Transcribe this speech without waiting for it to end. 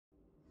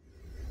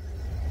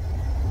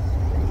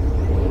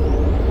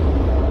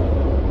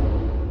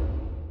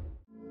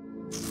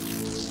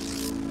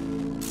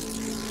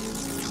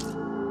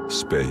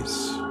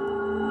Space,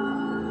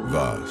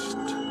 vast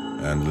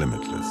and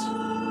limitless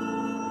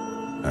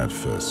at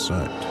first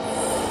sight.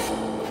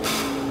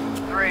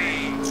 3,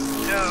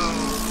 2,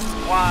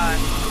 1,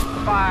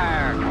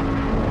 fire!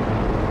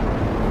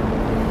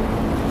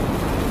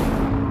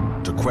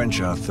 To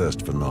quench our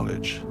thirst for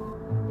knowledge,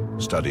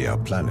 study our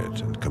planet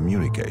and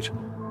communicate,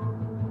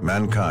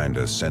 mankind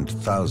has sent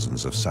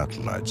thousands of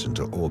satellites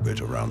into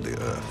orbit around the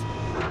Earth.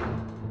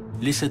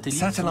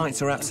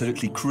 Satellites are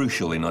absolutely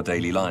crucial in our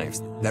daily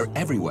lives. They're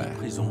everywhere.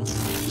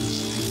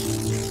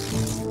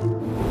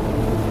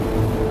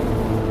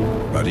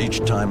 But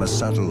each time a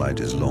satellite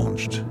is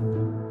launched,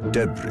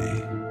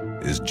 debris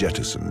is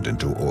jettisoned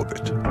into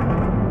orbit.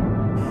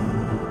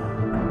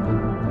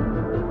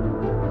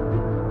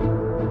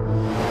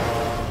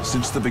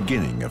 Since the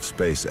beginning of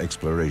space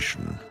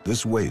exploration,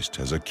 this waste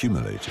has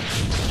accumulated,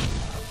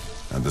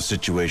 and the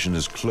situation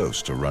is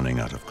close to running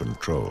out of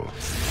control.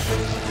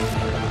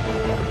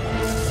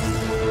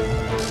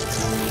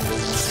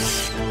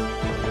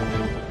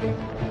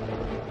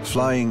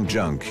 Flying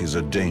junk is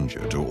a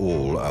danger to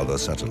all other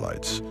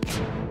satellites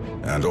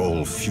and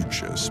all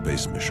future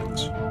space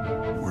missions.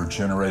 We're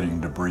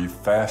generating debris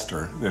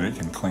faster than it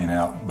can clean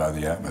out by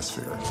the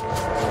atmosphere.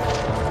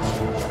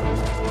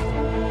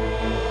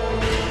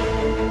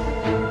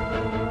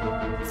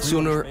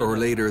 Sooner or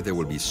later, there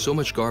will be so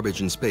much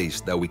garbage in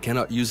space that we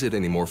cannot use it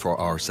anymore for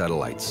our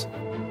satellites.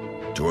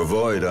 To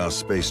avoid our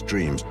space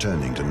dreams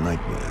turning to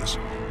nightmares,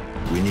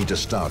 we need to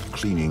start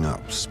cleaning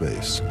up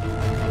space.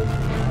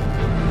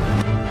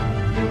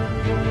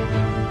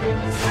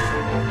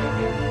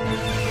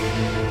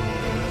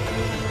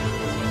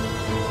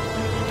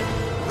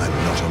 And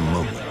not a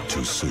moment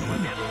too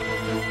soon.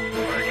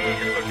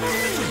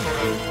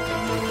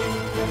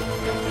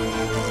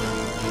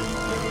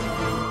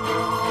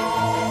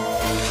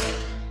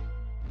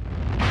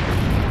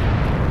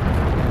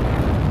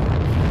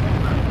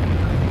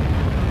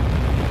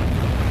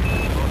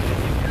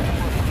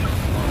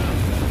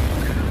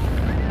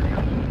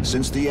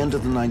 Since the end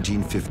of the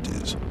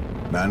 1950s,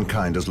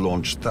 mankind has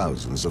launched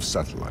thousands of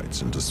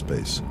satellites into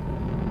space.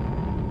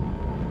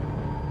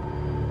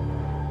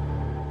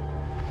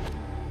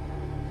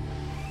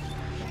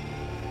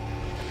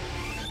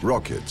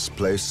 Rockets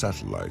place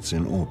satellites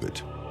in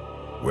orbit,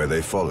 where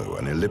they follow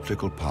an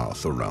elliptical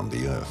path around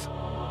the Earth.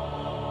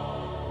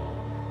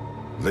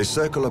 They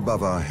circle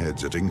above our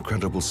heads at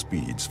incredible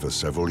speeds for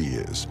several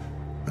years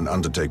and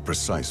undertake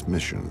precise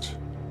missions.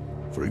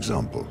 For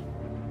example,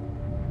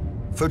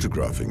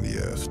 photographing the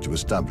Earth to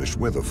establish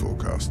weather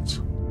forecasts,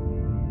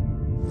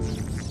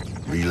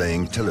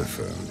 relaying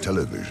telephone,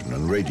 television,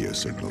 and radio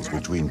signals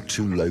between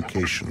two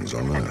locations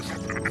on Earth.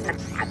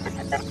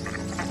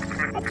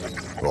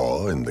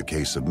 Or, in the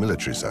case of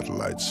military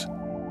satellites,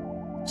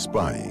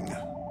 spying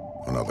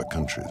on other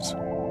countries.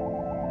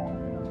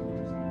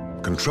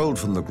 Controlled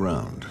from the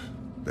ground,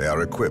 they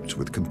are equipped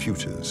with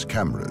computers,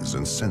 cameras,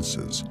 and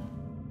sensors.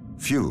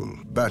 Fuel,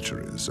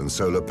 batteries, and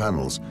solar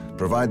panels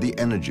provide the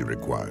energy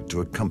required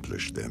to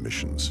accomplish their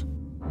missions.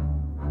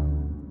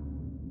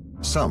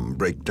 Some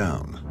break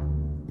down,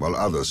 while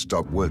others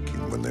stop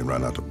working when they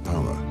run out of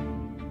power.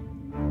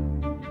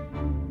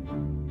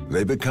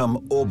 They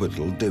become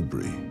orbital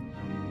debris,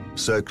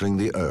 circling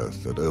the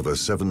Earth at over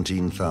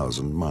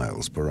 17,000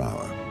 miles per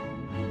hour.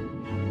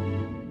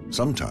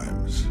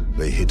 Sometimes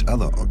they hit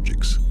other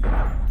objects,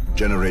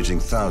 generating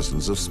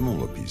thousands of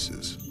smaller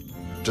pieces.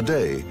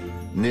 Today,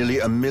 nearly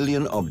 1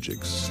 million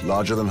objects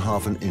larger than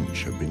half an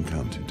inch have been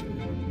counted.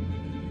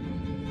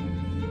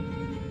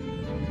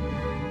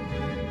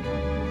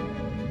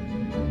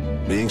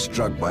 Being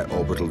struck by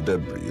orbital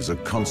debris is a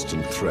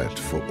constant threat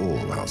for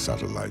all our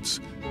satellites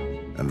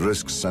and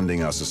risks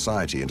sending our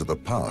society into the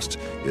past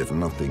if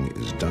nothing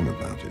is done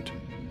about it.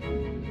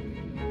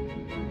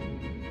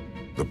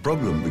 The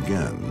problem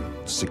began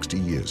 60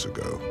 years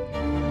ago.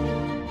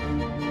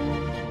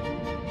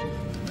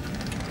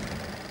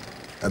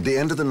 At the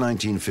end of the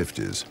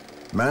 1950s,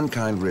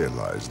 mankind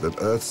realized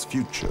that Earth's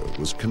future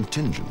was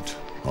contingent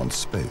on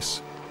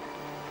space.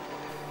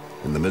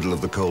 In the middle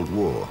of the Cold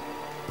War,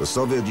 the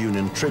Soviet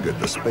Union triggered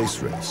the space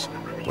race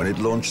when it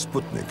launched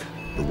Sputnik,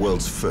 the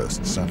world's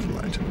first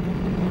satellite.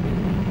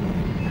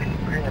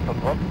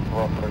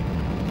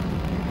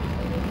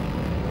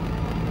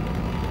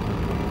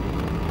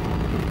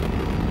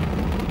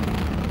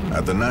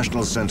 At the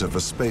National Center for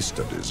Space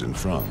Studies in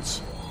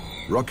France,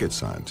 rocket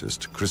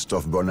scientist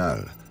Christophe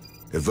Bonal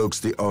evokes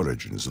the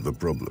origins of the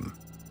problem.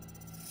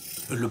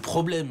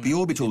 The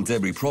orbital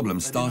debris problem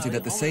started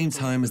at the same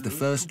time as the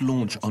first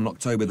launch on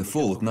October the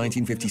 4th,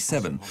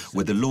 1957,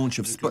 with the launch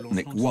of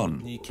Sputnik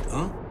 1.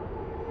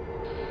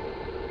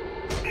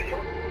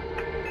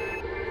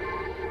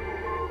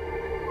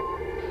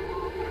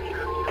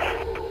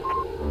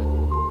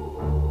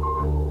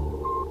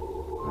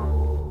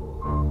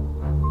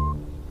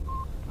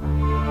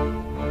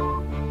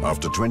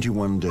 After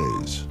 21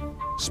 days,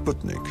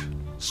 Sputnik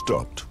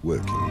stopped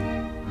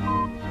working.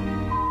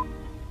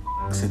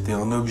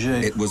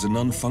 It was a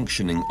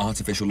non-functioning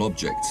artificial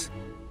object,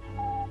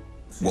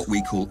 what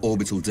we call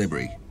orbital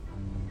debris.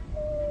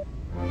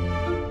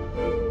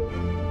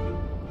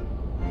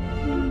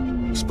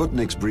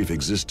 Sputnik's brief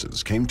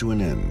existence came to an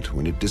end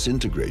when it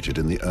disintegrated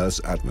in the Earth's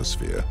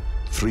atmosphere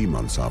 3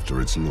 months after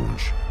its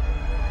launch.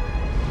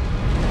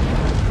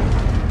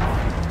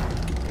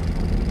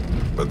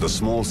 But the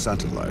small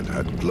satellite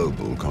had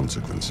global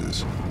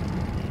consequences.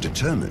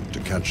 Determined to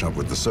catch up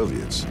with the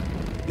Soviets,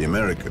 the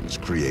Americans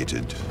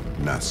created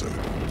NASA.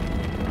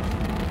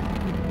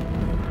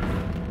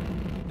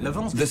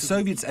 The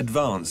Soviets'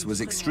 advance was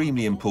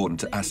extremely important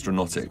to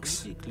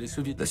astronautics.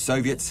 The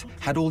Soviets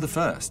had all the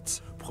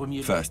firsts.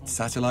 First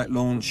satellite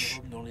launch,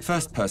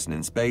 first person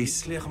in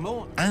space,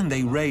 and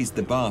they raised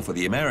the bar for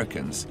the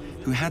Americans,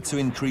 who had to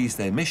increase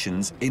their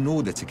missions in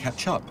order to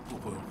catch up.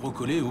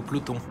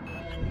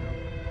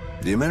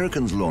 The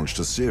Americans launched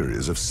a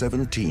series of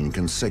 17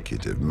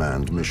 consecutive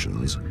manned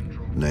missions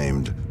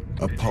named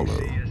Apollo.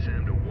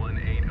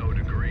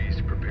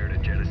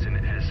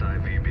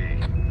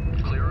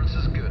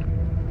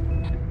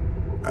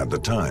 At the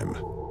time,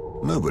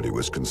 nobody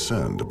was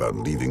concerned about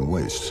leaving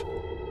waste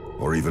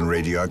or even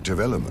radioactive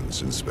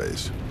elements in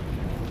space.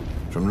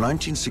 From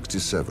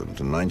 1967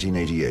 to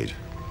 1988,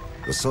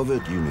 the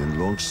Soviet Union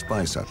launched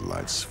spy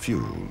satellites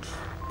fueled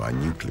by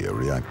nuclear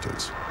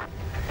reactors.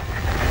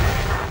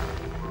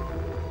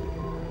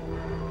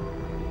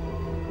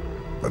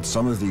 But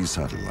some of these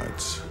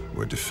satellites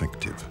were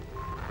defective.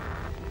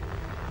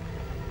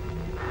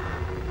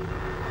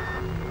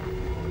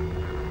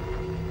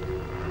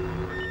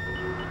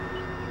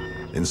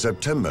 In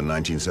September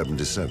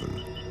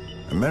 1977,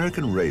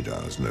 American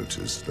radars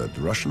noticed that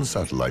Russian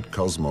satellite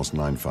Cosmos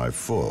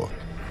 954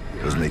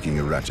 was making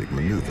erratic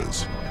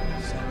maneuvers.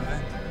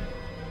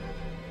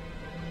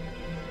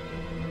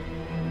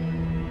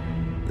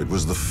 It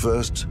was the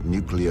first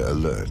nuclear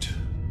alert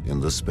in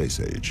the space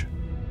age.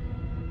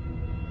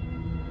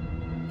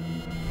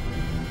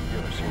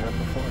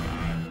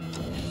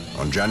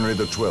 On January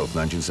the 12th,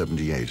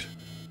 1978,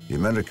 the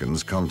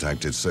Americans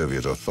contacted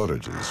Soviet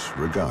authorities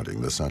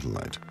regarding the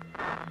satellite.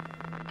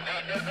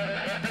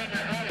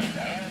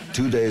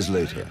 2 days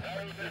later,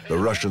 the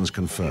Russians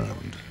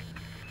confirmed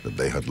that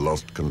they had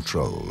lost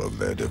control of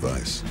their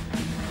device.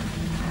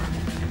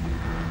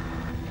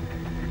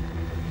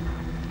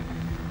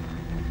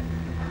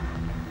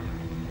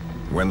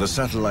 When the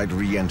satellite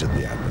re-entered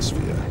the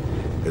atmosphere,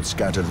 it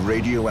scattered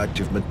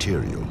radioactive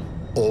material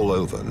all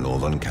over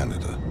northern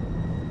Canada.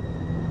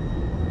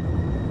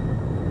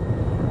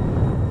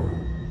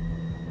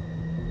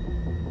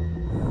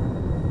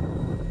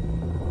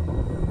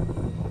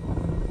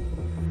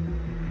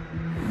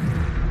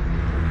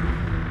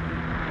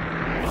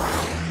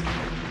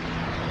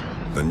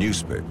 The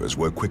newspapers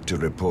were quick to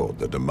report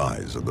the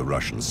demise of the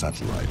Russian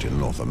satellite in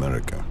North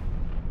America.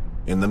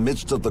 In the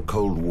midst of the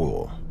Cold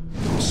War,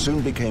 it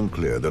soon became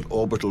clear that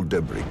orbital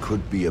debris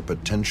could be a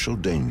potential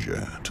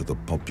danger to the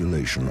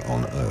population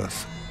on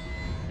Earth.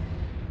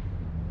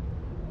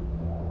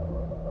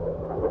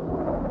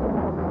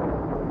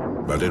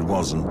 But it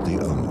wasn't the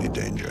only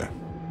danger.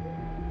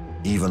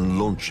 Even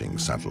launching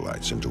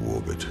satellites into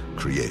orbit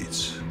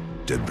creates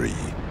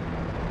debris.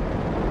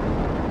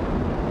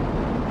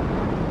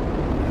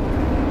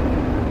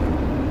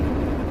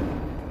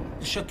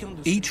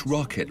 Each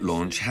rocket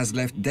launch has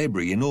left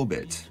debris in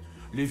orbit.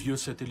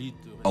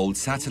 Old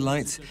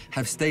satellites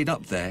have stayed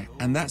up there,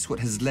 and that's what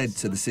has led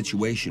to the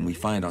situation we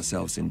find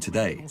ourselves in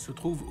today.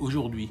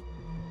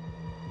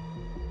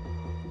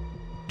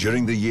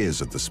 During the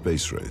years of the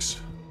space race,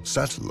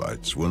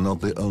 satellites were not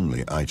the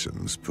only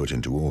items put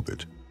into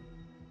orbit.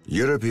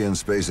 European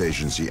Space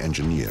Agency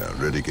engineer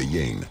Rüdiger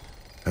Jahn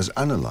has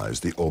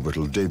analyzed the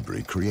orbital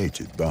debris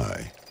created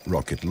by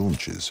rocket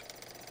launches.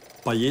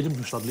 When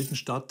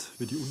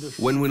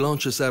we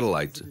launch a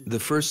satellite, the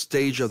first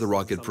stage of the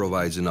rocket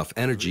provides enough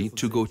energy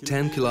to go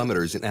 10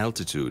 kilometers in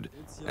altitude,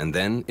 and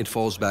then it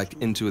falls back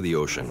into the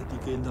ocean.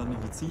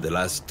 The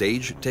last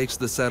stage takes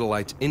the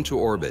satellite into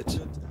orbit,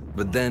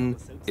 but then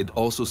it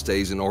also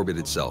stays in orbit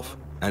itself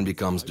and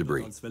becomes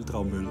debris.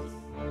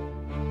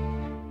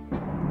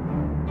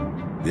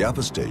 The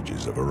upper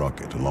stages of a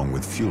rocket, along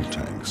with fuel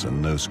tanks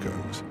and nose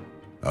cones,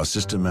 are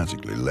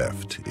systematically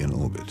left in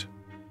orbit.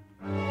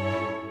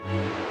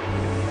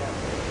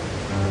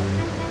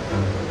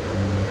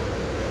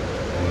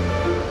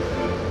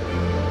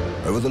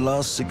 Over the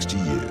last 60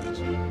 years,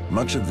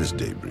 much of this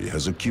debris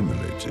has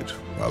accumulated,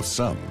 while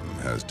some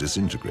has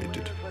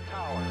disintegrated.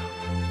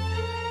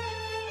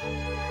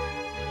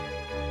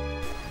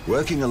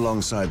 Working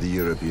alongside the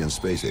European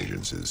space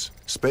agencies,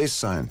 space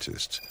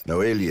scientist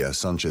Noelia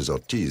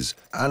Sanchez-Ortiz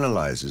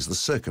analyzes the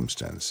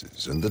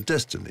circumstances and the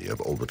destiny of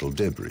orbital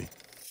debris.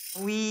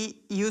 We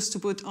used to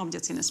put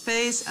objects in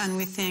space, and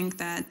we think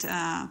that,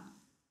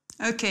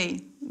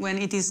 okay, when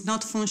it is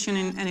not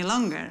functioning any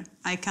longer,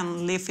 I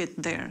can leave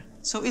it there.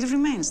 So it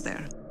remains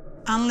there,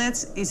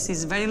 unless it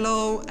is very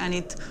low and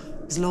it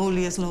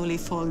slowly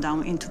falls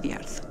down into the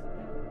Earth.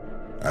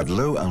 At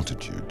low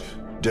altitude,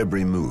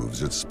 debris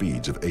moves at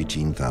speeds of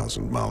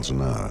 18,000 miles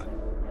an hour.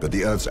 But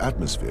the Earth's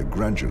atmosphere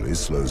gradually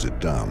slows it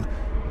down,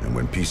 and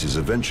when pieces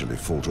eventually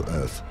fall to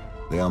Earth,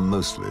 they are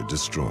mostly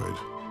destroyed.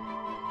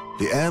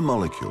 The air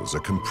molecules are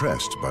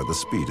compressed by the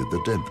speed of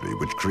the debris,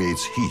 which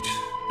creates heat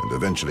and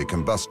eventually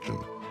combustion,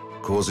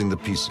 causing the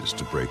pieces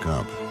to break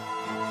up.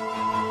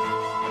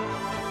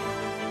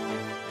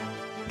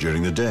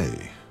 During the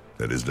day,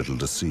 there is little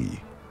to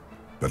see,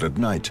 but at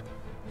night,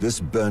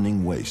 this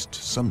burning waste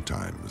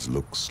sometimes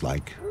looks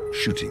like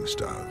shooting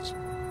stars.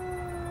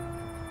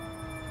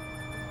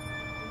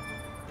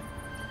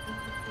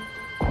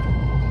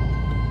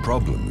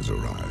 Problems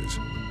arise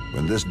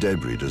when this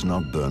debris does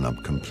not burn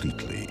up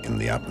completely in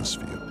the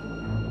atmosphere.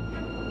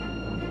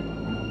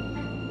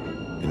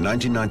 In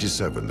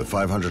 1997, the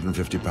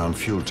 550-pound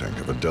fuel tank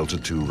of a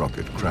Delta II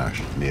rocket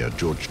crashed near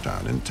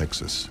Georgetown in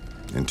Texas.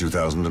 In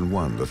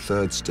 2001, the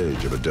third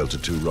stage of a Delta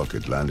II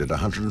rocket landed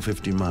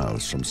 150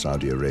 miles from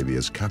Saudi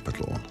Arabia's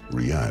capital,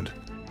 Riyadh.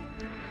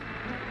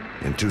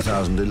 In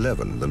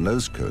 2011, the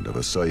nose cone of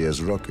a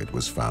Soyuz rocket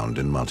was found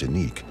in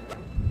Martinique.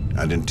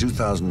 And in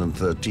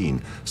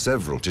 2013,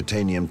 several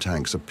titanium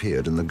tanks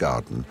appeared in the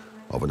garden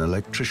of an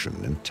electrician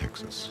in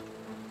Texas.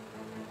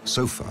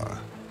 So far,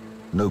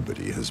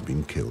 nobody has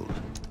been killed,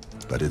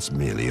 but it's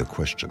merely a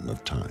question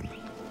of time.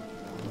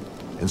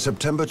 In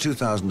September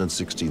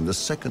 2016, the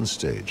second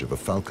stage of a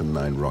Falcon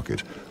 9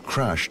 rocket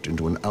crashed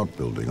into an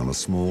outbuilding on a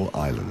small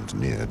island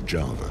near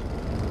Java.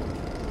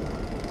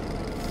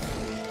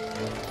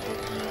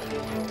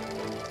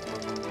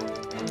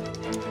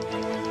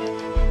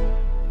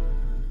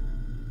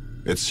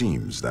 It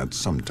seems that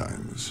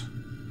sometimes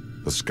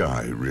the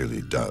sky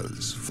really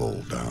does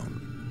fall down.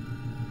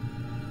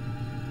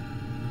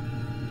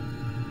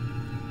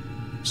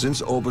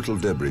 Since orbital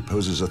debris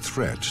poses a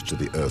threat to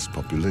the Earth's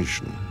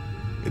population,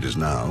 it is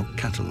now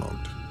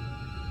catalogued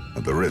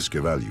and the risk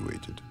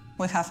evaluated.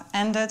 We have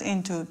entered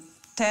into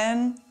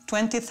 10,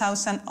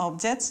 20,000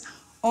 objects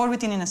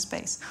orbiting in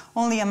space.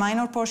 Only a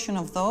minor portion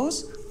of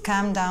those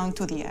come down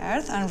to the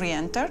Earth and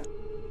re-enter.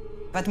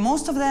 But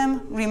most of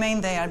them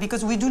remain there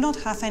because we do not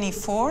have any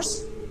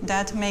force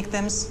that make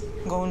them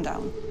go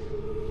down.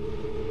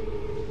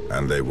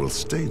 And they will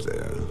stay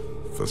there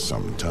for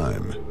some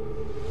time.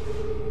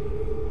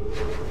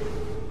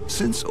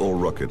 Since all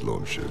rocket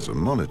launches are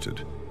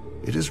monitored,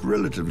 it is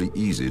relatively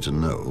easy to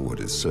know what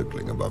is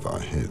circling above our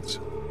heads.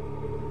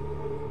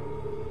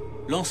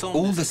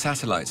 All the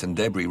satellites and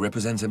debris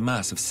represent a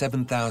mass of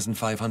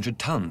 7,500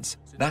 tons.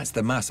 That's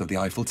the mass of the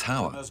Eiffel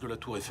Tower.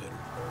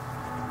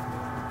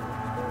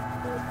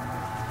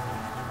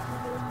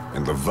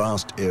 In the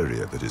vast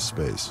area that is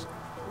space,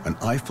 an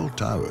Eiffel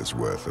Tower's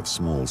worth of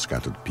small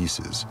scattered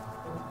pieces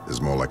is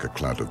more like a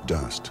cloud of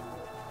dust.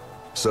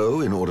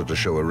 So, in order to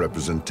show a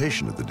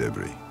representation of the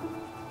debris,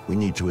 we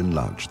need to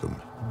enlarge them.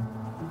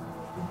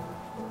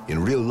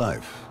 In real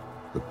life,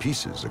 the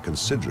pieces are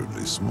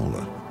considerably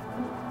smaller.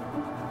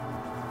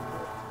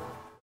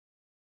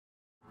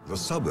 The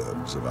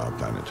suburbs of our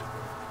planet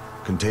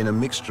contain a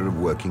mixture of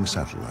working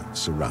satellites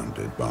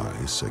surrounded by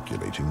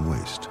circulating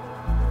waste.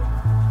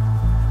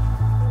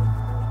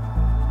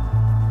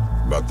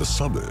 But the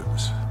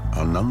suburbs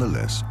are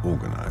nonetheless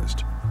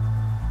organized.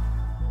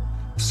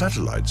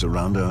 Satellites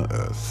around our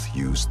Earth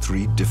use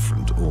 3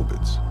 different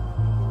orbits.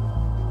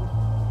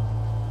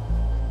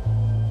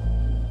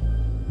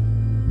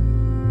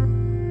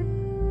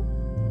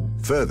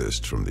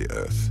 Furthest from the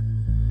Earth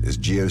is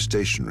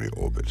geostationary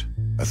orbit,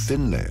 a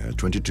thin layer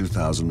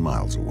 22,000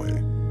 miles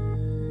away.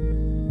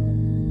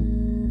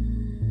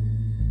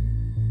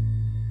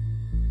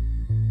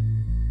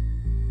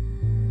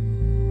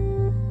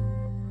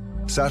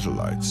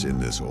 Satellites in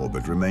this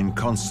orbit remain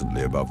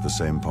constantly above the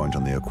same point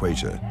on the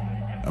equator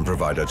and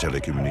provide our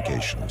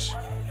telecommunications,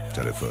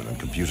 telephone and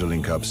computer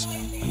link-ups,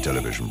 and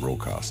television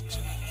broadcasts.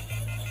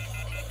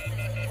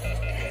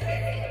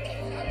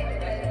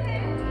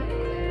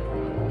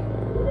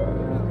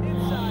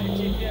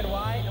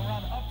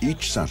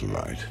 Each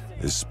satellite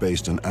is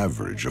spaced an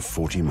average of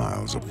 40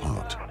 miles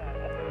apart.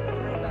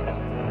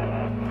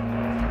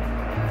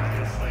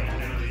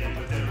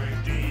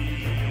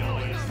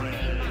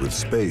 With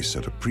space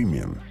at a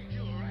premium,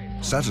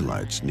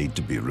 satellites need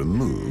to be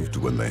removed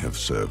when they have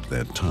served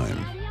their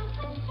time.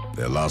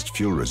 Their last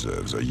fuel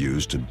reserves are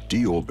used to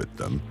deorbit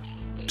them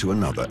to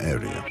another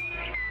area.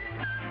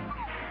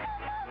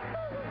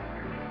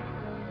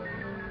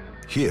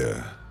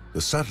 Here,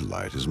 the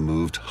satellite is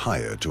moved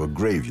higher to a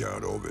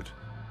graveyard orbit,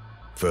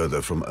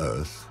 further from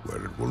Earth,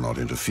 where it will not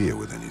interfere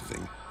with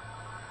anything.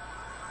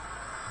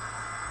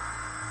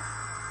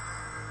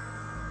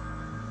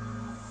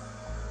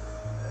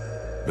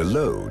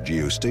 Below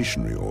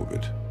geostationary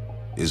orbit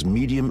is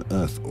medium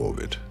Earth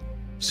orbit,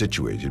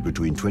 situated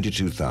between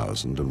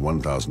 22,000 and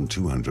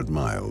 1,200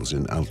 miles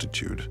in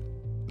altitude.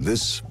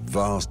 This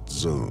vast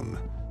zone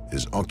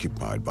is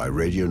occupied by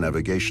radio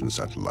navigation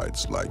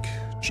satellites like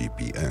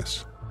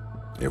GPS.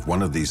 If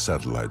one of these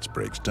satellites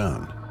breaks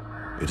down,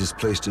 it is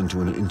placed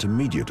into an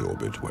intermediate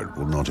orbit where it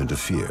will not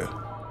interfere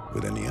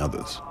with any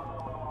others.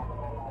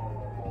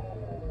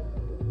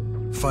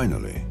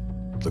 Finally,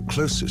 the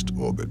closest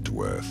orbit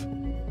to Earth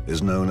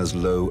is known as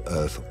low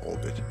Earth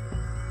orbit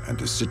and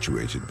is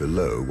situated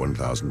below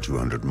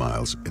 1,200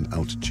 miles in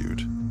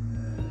altitude.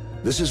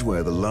 This is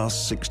where the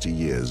last 60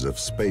 years of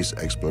space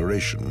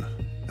exploration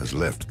has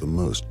left the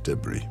most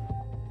debris.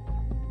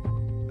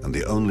 And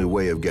the only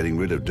way of getting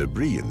rid of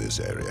debris in this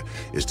area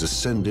is to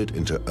send it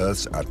into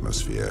Earth's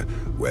atmosphere,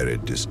 where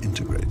it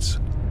disintegrates.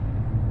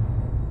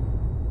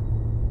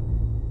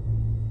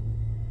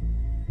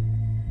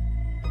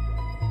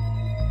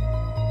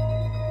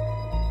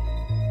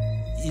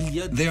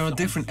 There are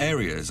different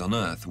areas on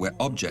Earth where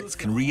objects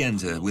can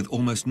re-enter with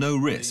almost no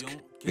risk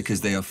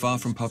because they are far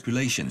from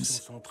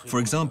populations. For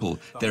example,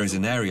 there is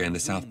an area in the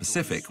South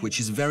Pacific which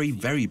is very,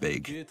 very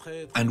big,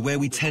 and where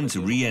we tend to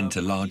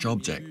re-enter large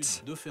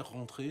objects.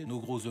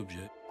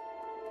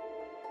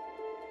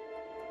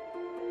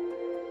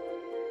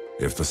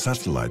 If the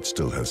satellite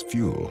still has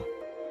fuel,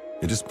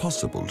 it is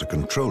possible to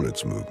control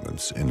its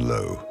movements in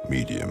low,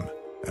 medium,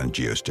 and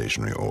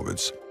geostationary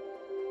orbits,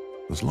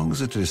 as long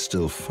as it is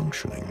still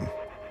functioning.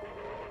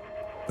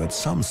 But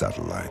some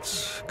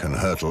satellites can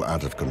hurtle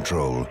out of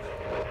control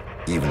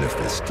even if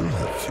they still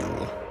have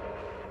fuel.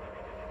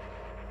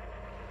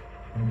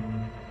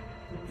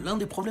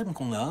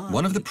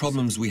 One of the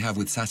problems we have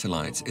with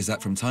satellites is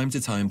that from time to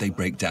time they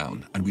break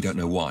down, and we don't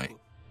know why.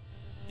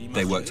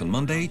 They worked on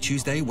Monday,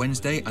 Tuesday,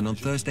 Wednesday, and on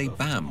Thursday,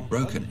 bam,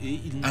 broken.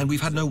 And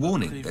we've had no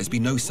warning. There's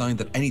been no sign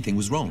that anything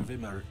was wrong.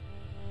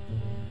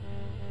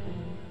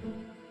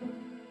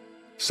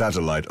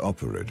 Satellite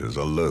operators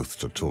are loath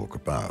to talk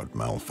about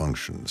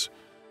malfunctions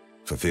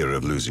for fear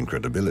of losing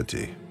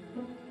credibility.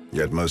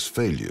 Yet most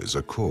failures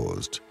are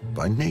caused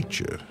by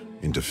nature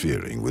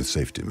interfering with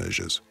safety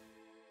measures.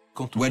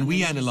 When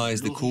we analyze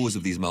the cause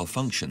of these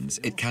malfunctions,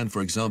 it can,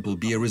 for example,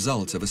 be a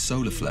result of a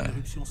solar flare.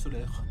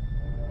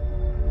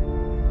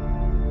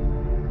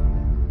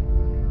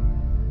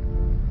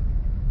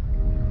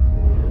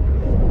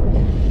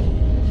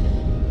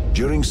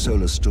 During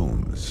solar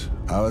storms,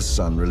 our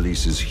sun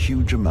releases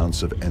huge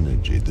amounts of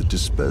energy that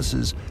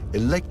disperses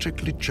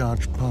electrically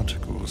charged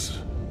particles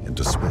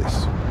into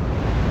space.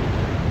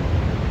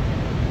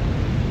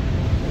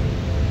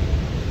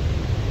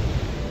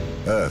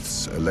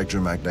 Earth's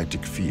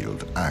electromagnetic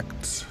field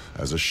acts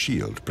as a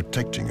shield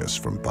protecting us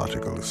from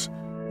particles,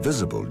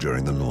 visible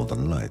during the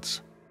northern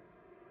lights.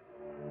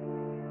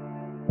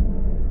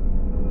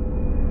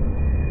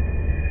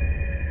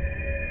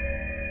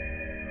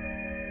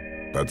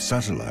 But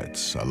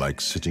satellites are like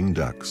sitting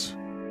ducks.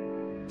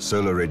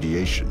 Solar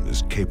radiation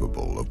is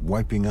capable of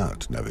wiping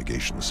out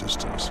navigation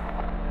systems.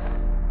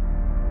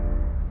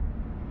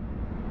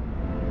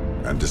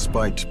 And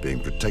despite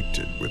being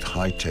protected with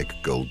high-tech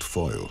gold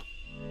foil,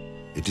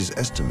 it is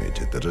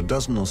estimated that a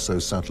dozen or so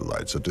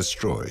satellites are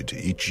destroyed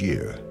each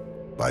year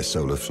by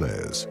solar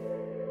flares,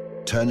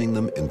 turning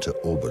them into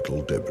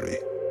orbital debris.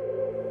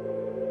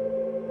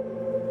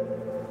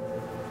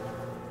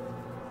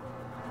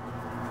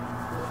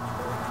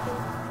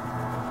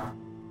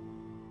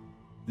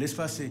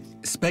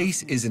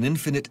 Space is an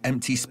infinite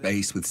empty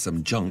space with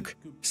some junk,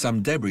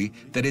 some debris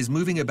that is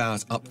moving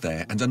about up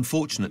there, and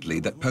unfortunately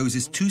that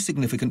poses two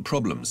significant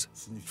problems.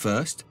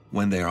 First,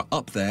 when they are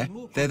up there,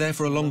 they're there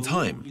for a long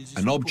time.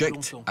 An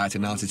object at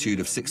an altitude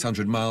of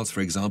 600 miles,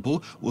 for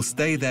example, will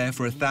stay there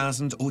for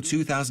 1,000 or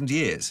 2,000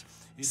 years.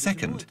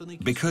 Second,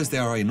 because they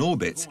are in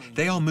orbit,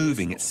 they are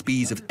moving at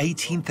speeds of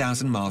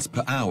 18,000 miles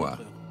per hour.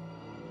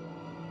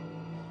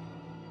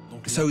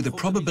 So the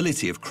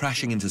probability of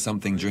crashing into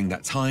something during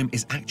that time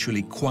is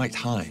actually quite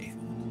high.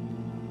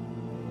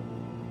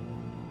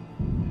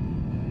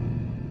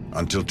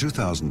 Until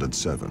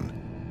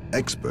 2007,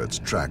 experts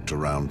tracked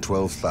around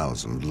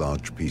 12,000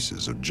 large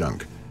pieces of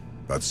junk.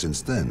 But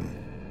since then,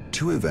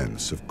 two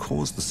events have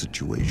caused the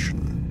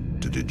situation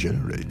to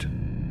degenerate.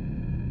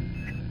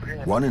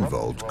 One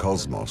involved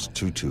Cosmos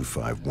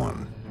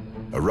 2251,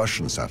 a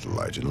Russian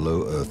satellite in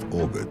low Earth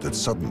orbit that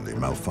suddenly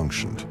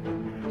malfunctioned.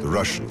 The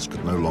Russians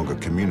could no longer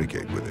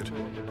communicate with it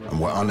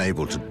and were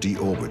unable to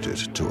deorbit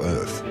it to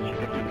Earth.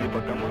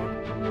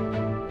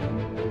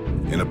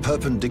 In a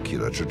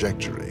perpendicular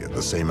trajectory at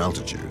the same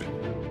altitude,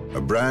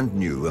 a brand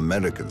new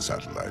American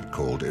satellite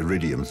called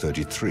Iridium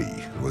 33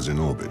 was in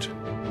orbit.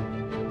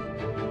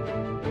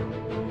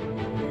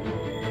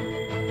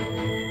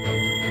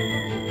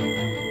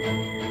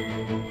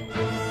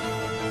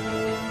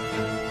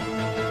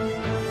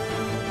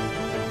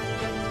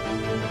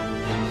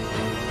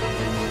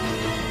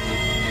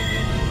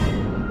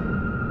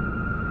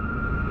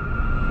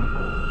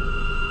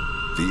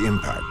 The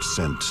impact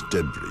sent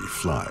debris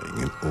flying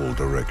in all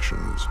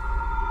directions.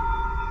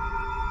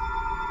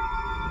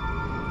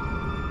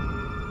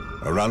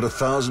 Around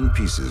 1,000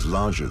 pieces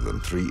larger than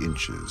 3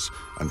 inches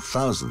and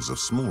thousands of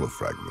smaller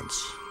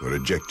fragments were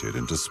ejected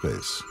into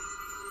space,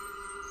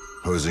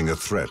 posing a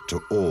threat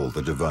to all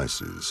the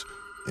devices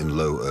in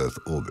low Earth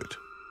orbit.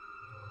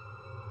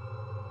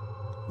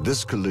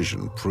 This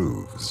collision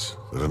proves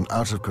that an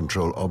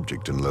out-of-control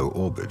object in low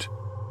orbit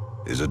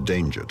is a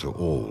danger to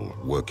all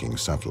working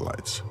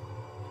satellites.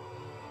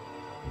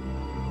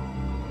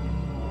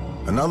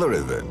 Another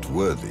event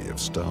worthy of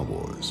Star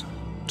Wars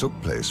took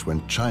place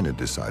when China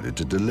decided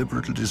to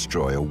deliberately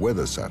destroy a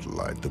weather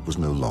satellite that was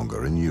no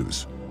longer in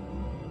use.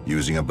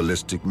 using a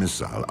ballistic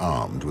missile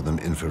armed with an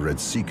infrared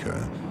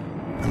seeker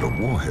and a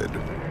warhead.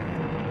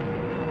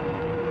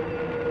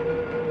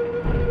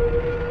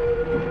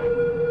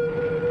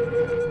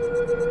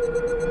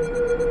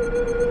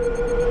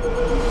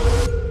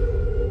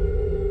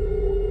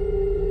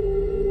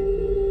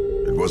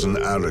 It was an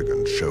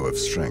arrogant show of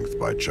strength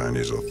by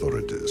Chinese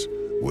authorities,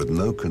 with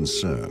no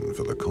concern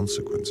for the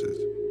consequences.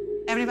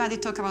 Everybody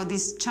talk about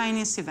this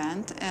Chinese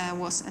event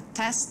was a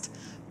test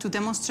to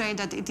demonstrate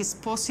that it is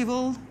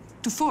possible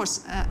to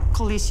force a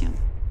collision.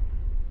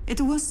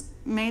 It was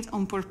made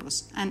on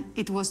purpose, and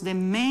it was the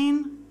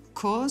main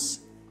cause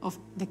of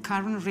the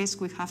current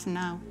risk we have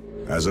now.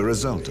 As a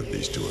result of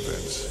these two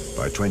events,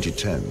 by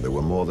 2010 there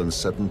were more than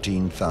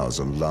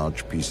 17,000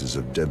 large pieces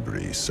of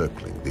debris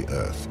circling the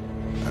Earth.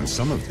 And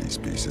some of these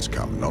pieces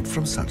come not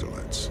from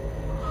satellites,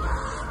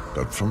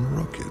 but from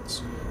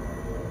rockets.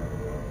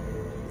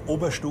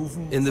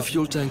 In the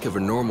fuel tank of a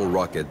normal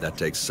rocket that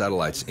takes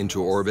satellites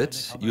into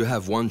orbit, you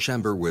have one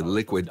chamber with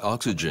liquid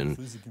oxygen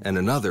and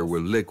another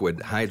with liquid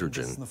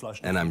hydrogen.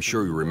 And I'm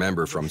sure you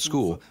remember from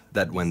school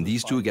that when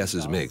these two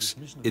gases mix,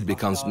 it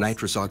becomes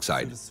nitrous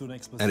oxide,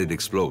 and it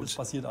explodes.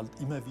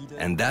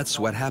 And that's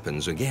what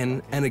happens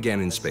again and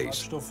again in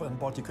space.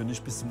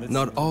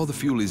 Not all the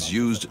fuel is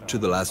used to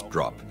the last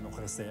drop.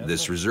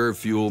 This reserve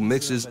fuel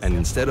mixes, and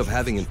instead of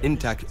having an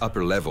intact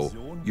upper level,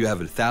 you have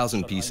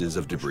 1,000 pieces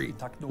of debris,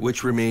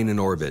 which remain in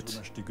orbit.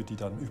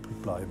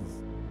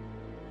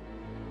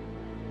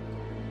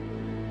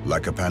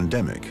 Like a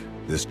pandemic,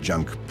 this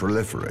junk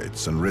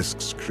proliferates and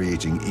risks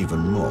creating even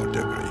more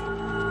debris.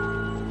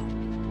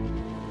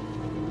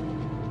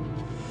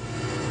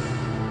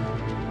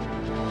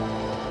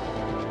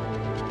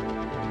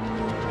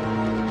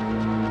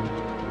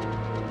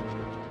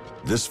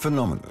 This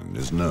phenomenon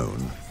is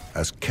known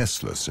as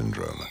Kessler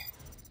syndrome,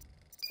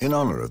 in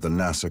honor of the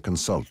NASA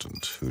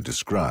consultant who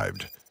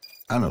described,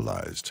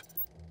 analyzed,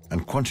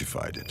 and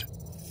quantified it.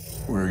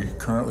 We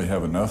currently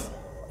have enough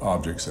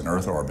objects in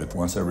Earth orbit.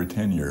 Once every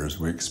 10 years,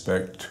 we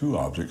expect two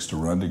objects to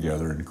run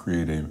together and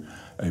create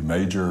a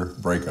major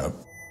breakup.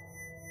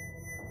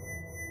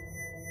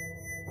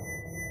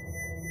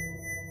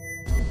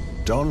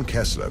 Don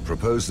Kessler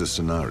proposed this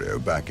scenario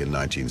back in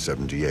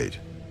 1978.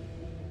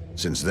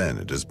 Since then,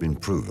 it has been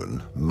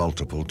proven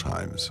multiple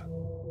times.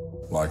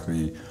 Like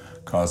the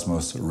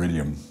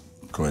Cosmos-Iridium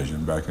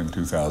collision back in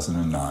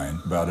 2009,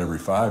 about every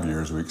 5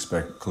 years we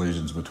expect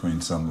collisions between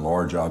some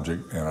large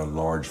object and a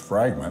large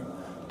fragment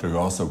to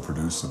also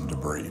produce some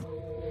debris.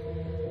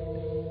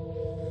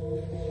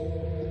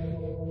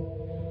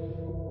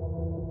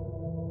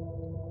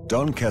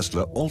 Don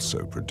Kessler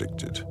also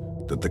predicted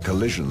that the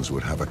collisions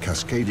would have a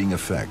cascading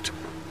effect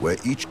where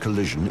each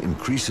collision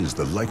increases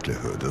the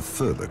likelihood of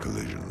further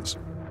collisions.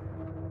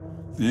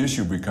 The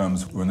issue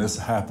becomes when this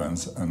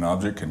happens, an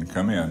object can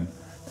come in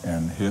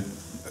and hit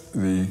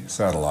the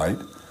satellite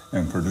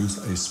and produce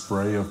a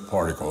spray of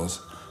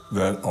particles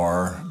that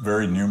are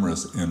very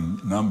numerous in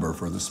number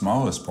for the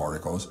smallest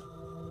particles,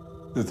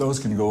 that those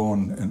can go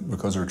on, and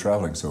because they're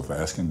traveling so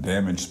fast, can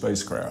damage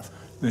spacecraft.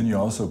 Then you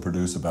also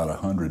produce about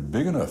 100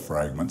 big enough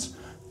fragments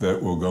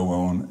that will go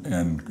on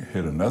and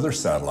hit another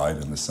satellite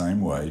in the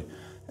same way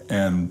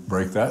and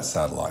break that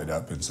satellite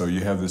up. And so you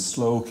have this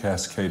slow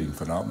cascading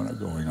phenomena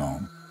going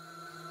on.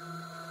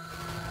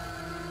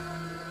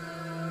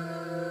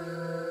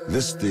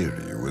 This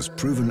theory was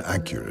proven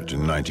accurate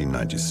in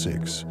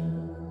 1996,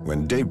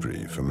 when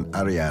debris from an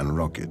Ariane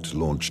rocket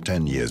launched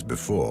 10 years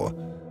before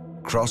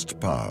crossed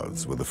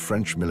paths with a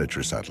French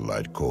military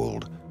satellite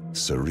called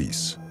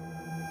Cerise.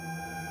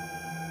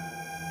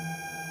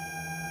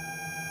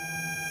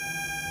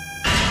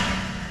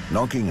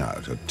 Knocking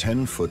out a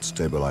 10-foot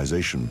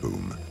stabilization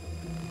boom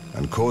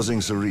and causing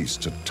Cerise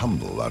to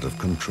tumble out of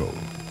control.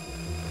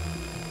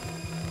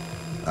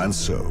 And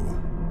so,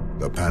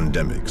 the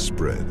pandemic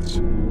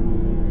spreads.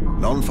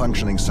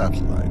 Non-functioning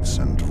satellites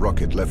and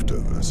rocket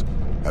leftovers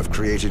have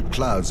created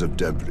clouds of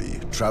debris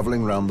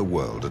traveling around the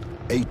world at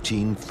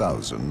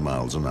 18,000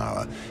 miles an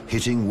hour,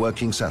 hitting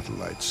working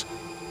satellites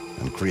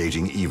and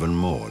creating even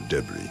more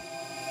debris.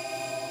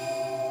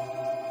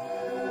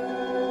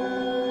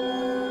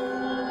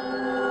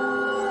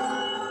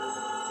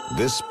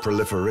 This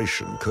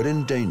proliferation could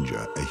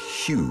endanger a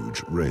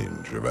huge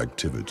range of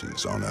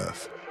activities on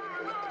Earth.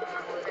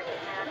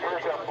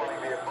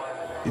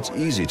 It's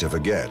easy to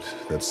forget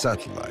that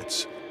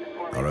satellites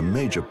are a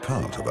major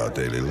part of our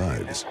daily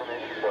lives.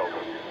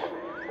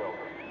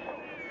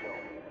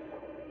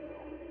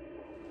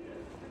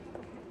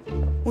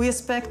 We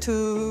expect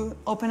to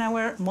open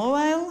our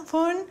mobile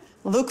phone,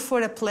 look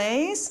for a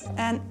place,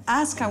 and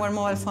ask our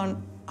mobile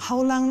phone how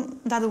long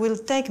that will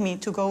take me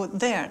to go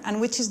there,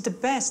 and which is the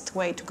best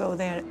way to go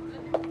there.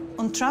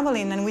 On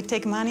traveling, and we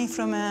take money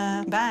from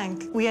a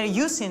bank, we are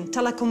using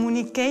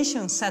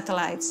telecommunication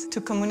satellites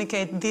to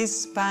communicate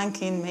this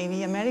bank in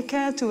maybe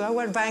America to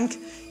our bank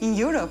in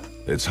Europe.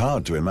 It's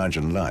hard to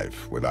imagine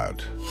life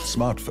without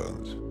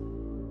smartphones,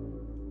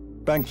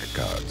 bank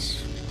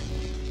cards,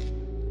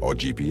 or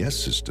GPS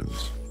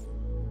systems.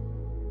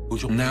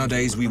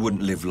 Nowadays, we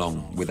wouldn't live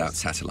long without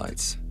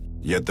satellites.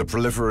 Yet the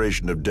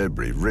proliferation of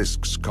debris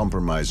risks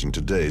compromising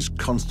today's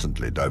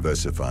constantly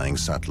diversifying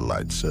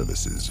satellite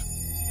services.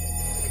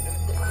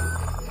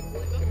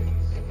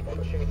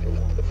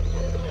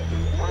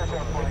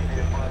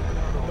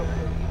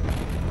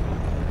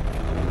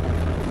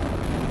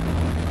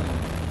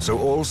 So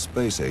all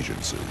space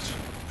agencies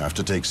have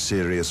to take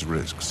serious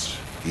risks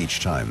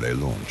each time they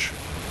launch,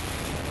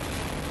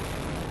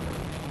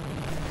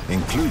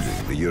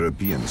 including the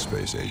European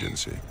Space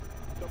Agency.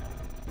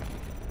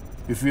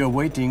 If we are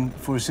waiting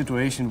for a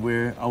situation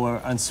where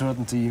our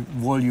uncertainty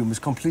volume is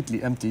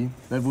completely empty,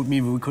 that would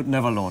mean we could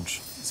never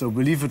launch. So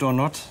believe it or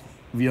not,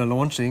 we are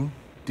launching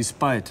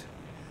despite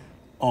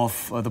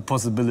of the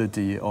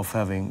possibility of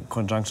having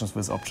conjunctions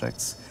with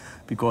objects,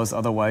 because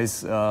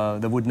otherwise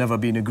there would never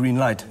be a green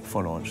light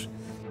for launch.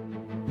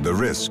 The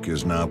risk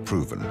is now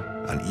proven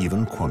and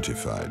even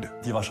quantified.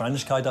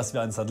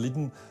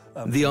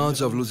 The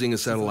odds of losing a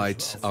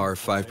satellite are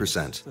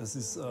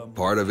 5%.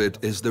 Part of it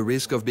is the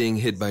risk of being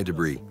hit by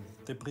debris.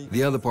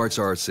 The other parts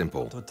are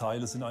simple.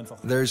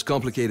 There's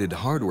complicated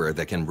hardware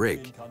that can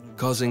break,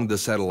 causing the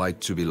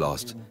satellite to be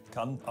lost.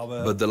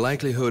 But the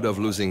likelihood of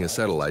losing a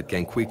satellite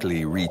can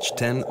quickly reach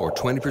 10 or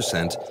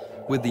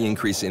 20% with the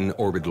increase in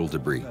orbital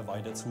debris.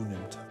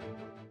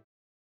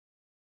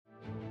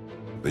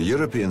 The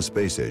European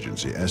Space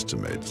Agency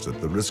estimates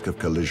that the risk of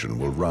collision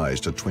will rise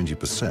to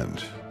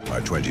 20% by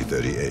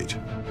 2038.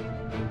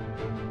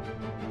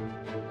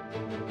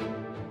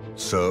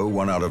 So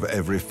 1 out of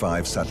every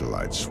 5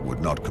 satellites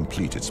would not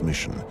complete its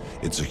mission.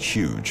 It's a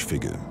huge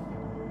figure.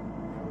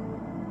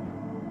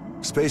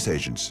 Space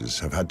agencies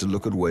have had to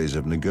look at ways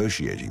of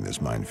negotiating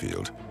this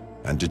minefield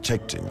and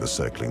detecting the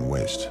circling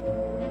waste.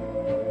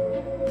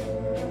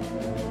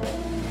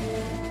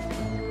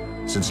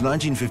 Since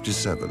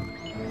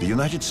 1957, the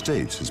United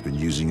States has been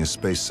using a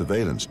space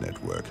surveillance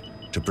network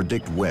to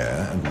predict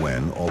where and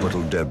when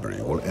orbital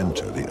debris will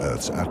enter the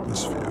Earth's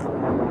atmosphere.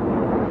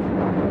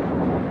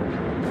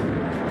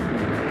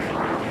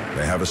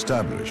 They have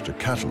established a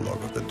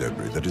catalogue of the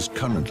debris that is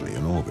currently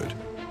in orbit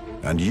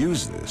and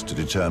use this to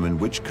determine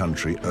which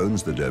country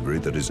owns the debris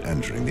that is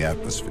entering the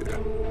atmosphere.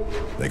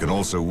 They can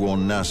also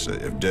warn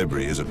NASA if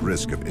debris is at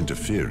risk of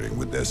interfering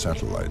with their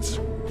satellites.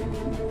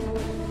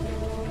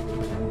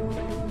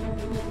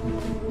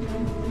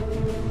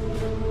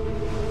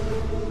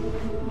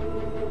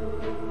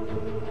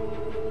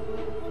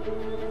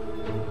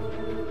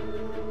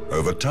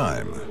 Over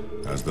time,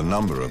 as the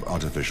number of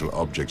artificial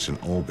objects in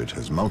orbit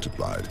has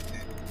multiplied,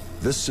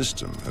 this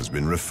system has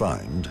been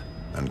refined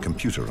and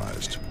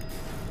computerized.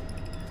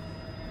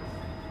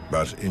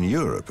 But in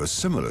Europe, a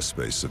similar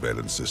space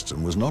surveillance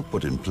system was not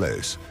put in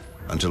place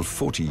until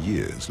 40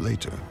 years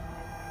later.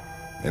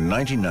 In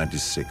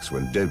 1996,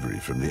 when debris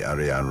from the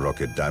Ariane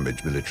rocket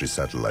damaged military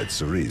satellite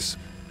Cerise,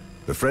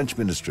 the French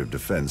Ministry of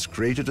Defense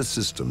created a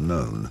system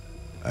known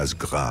as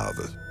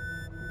GRAVE.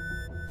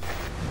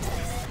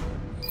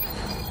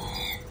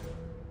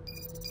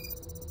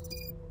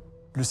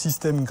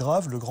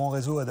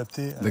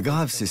 The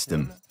GRAVE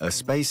system, a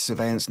space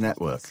surveillance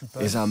network,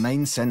 is our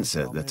main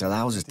sensor that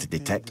allows us to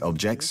detect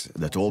objects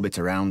that orbit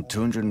around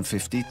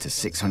 250 to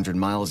 600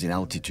 miles in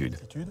altitude,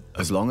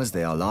 as long as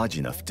they are large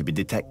enough to be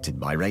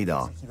detected by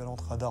radar.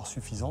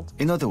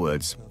 In other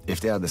words, if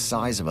they are the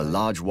size of a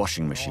large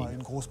washing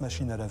machine.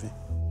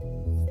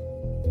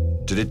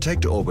 To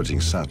detect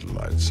orbiting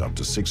satellites up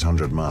to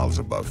 600 miles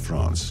above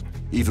France,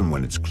 even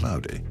when it's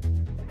cloudy,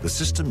 the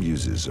system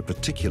uses a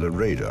particular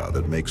radar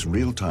that makes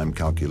real-time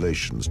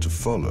calculations to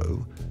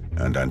follow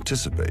and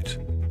anticipate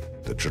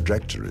the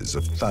trajectories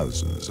of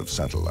thousands of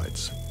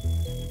satellites.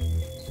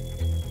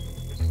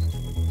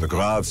 The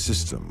GRAVE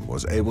system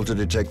was able to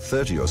detect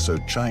 30 or so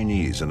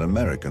Chinese and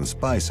American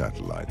spy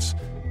satellites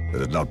that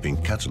had not been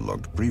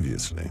catalogued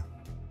previously.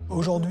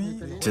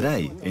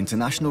 Today,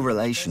 international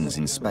relations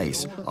in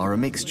space are a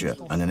mixture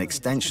and an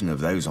extension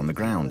of those on the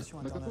ground.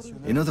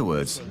 In other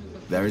words,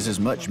 there is as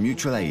much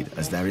mutual aid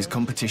as there is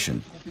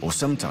competition, or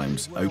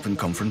sometimes open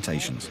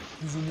confrontations.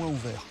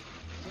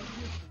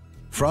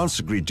 France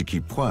agreed to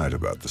keep quiet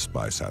about the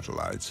spy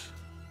satellites,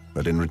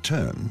 but in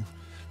return,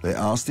 they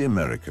asked the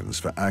Americans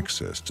for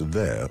access to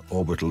their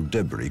orbital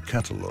debris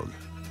catalogue.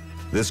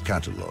 This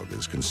catalogue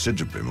is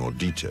considerably more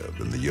detailed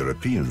than the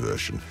European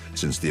version,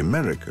 since the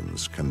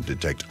Americans can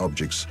detect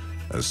objects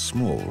as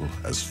small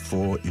as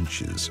 4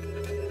 inches.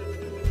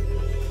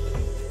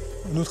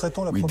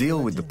 We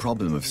deal with the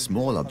problem of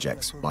small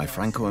objects by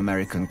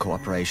Franco-American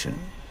cooperation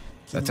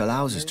that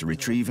allows us to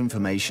retrieve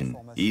information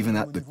even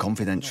at the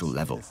confidential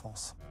level.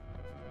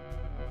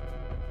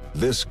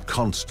 This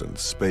constant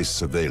space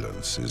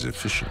surveillance is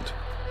efficient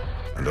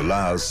and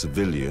allows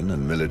civilian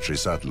and military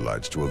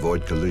satellites to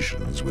avoid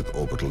collisions with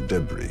orbital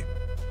debris.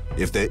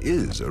 If there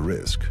is a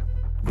risk,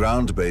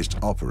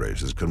 ground-based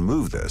operators can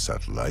move their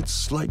satellites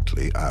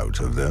slightly out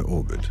of their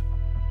orbit.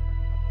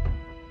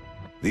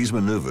 These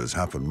maneuvers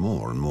happen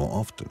more and more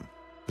often,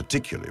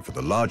 particularly for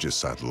the largest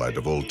satellite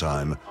of all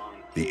time,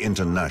 the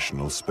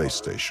International Space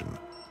Station.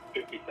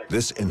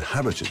 This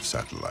inhabited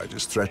satellite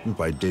is threatened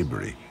by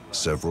debris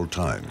several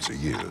times a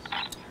year.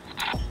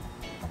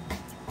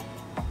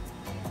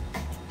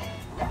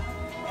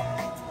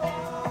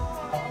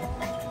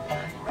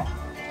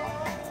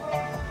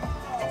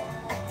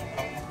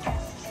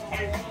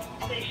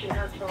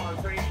 Council on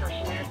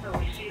 31st Samantha.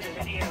 We see the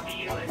video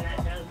view, and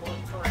that does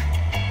look correct.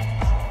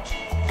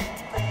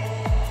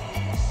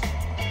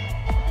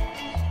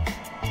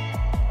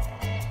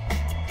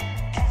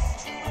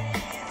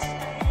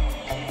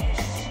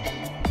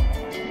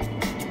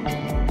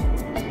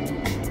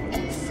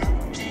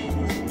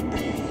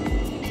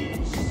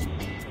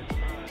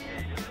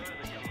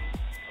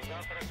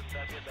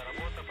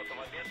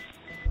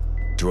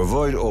 To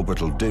avoid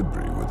orbital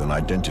debris with an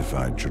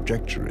identified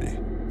trajectory,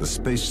 the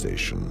space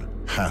station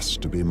has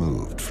to be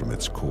moved from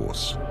its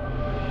course.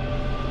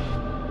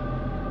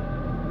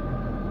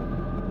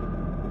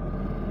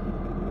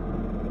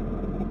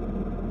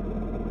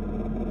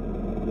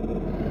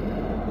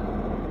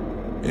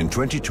 In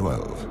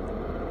 2012,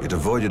 it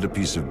avoided a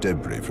piece of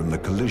debris from the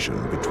collision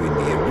between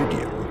the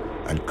Iridium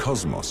and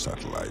Cosmos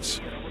satellites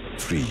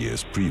 3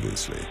 years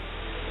previously.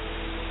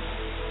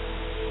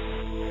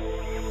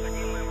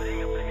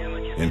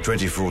 In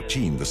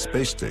 2014, the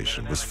space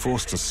station was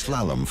forced to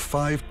slalom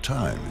 5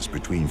 times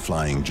between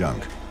flying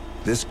junk.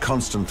 This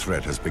constant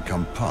threat has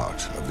become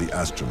part of the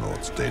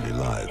astronauts' daily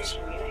lives.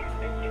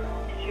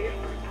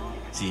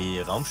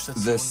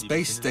 The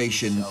space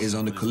station is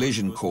on a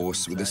collision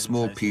course with a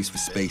small piece of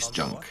space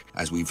junk,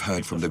 as we've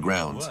heard from the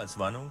ground.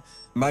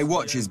 My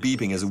watch is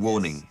beeping as a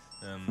warning.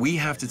 We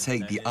have to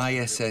take the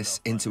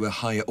ISS into a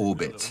higher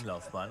orbit.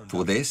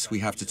 For this, we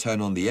have to turn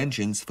on the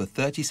engines for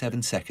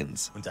 37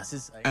 seconds.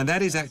 And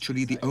that is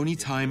actually the only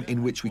time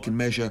in which we can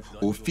measure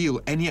or feel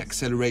any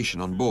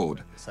acceleration on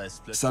board.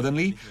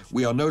 Suddenly,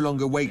 we are no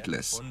longer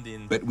weightless,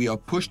 but we are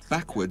pushed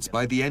backwards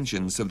by the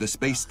engines of the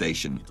space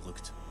station.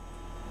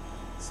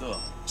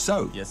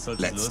 So,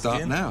 let's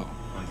start now.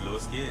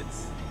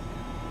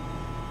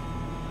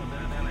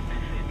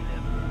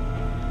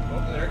 Oh,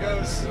 there it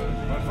goes.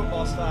 My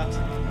football stopped.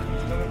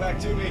 It's coming back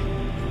to me.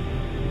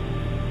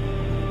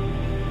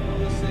 All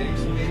the same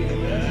speed.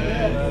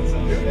 That's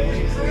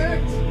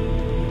amazing.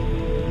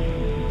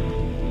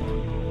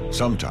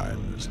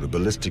 Sometimes the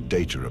ballistic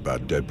data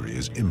about debris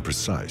is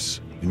imprecise,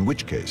 in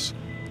which case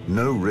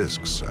no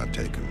risks are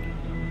taken,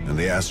 and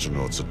the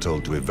astronauts are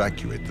told to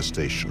evacuate the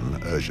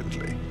station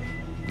urgently.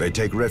 They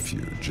take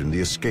refuge in the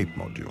escape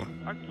module,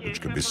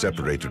 which can be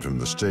separated from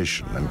the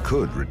station and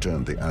could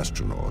return the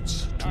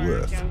astronauts to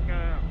Earth.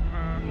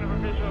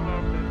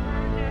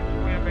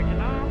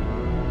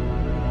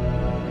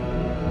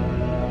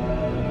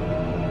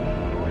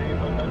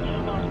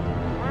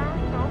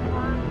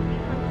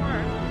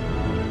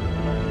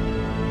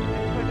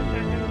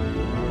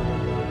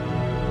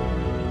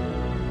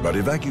 But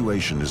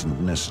evacuation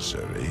isn't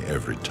necessary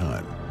every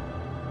time.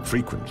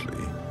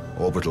 Frequently,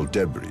 orbital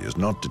debris is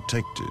not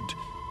detected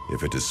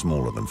if it is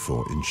smaller than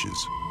 4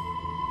 inches.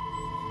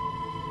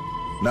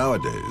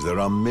 Nowadays, there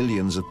are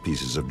millions of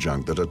pieces of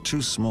junk that are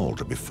too small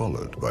to be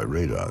followed by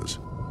radars.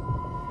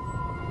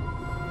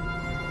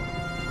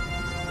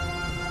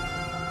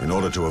 In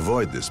order to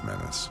avoid this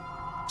menace,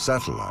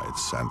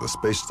 satellites and the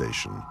space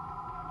station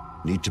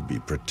need to be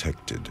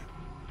protected.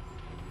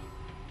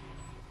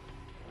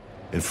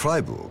 In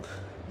Freiburg,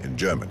 in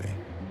Germany,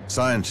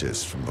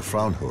 scientists from the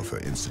Fraunhofer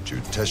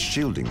Institute test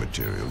shielding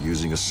material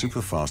using a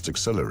superfast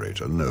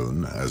accelerator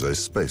known as a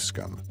space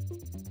gun.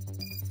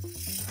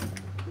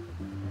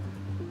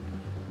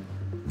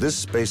 This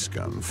space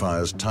gun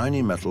fires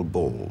tiny metal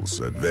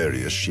balls at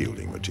various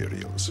shielding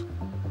materials.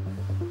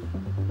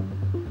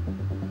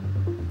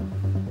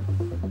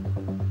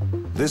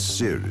 This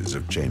series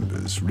of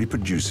chambers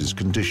reproduces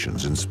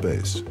conditions in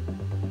space.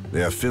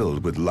 They are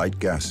filled with light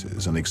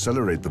gases and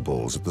accelerate the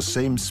balls at the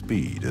same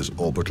speed as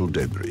orbital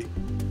debris,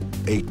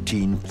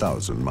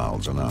 18,000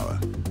 miles an hour.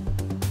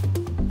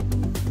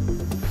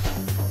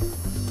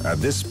 At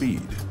this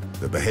speed,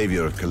 the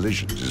behavior of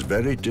collisions is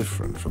very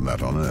different from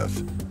that on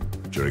Earth,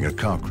 during a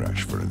car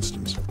crash, for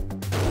instance.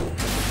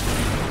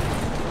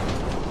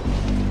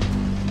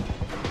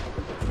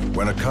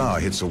 When a car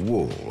hits a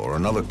wall or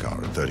another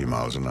car at 30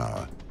 miles an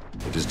hour,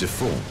 it is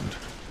deformed,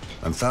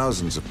 and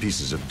thousands of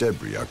pieces of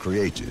debris are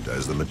created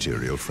as the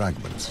material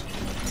fragments.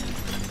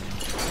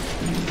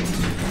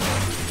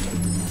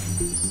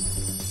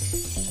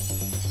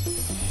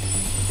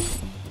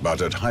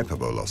 But at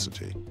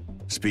hypervelocity,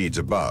 speeds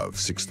above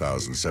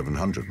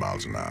 6,700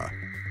 miles an hour,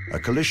 a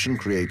collision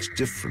creates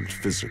different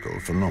physical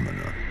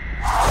phenomena.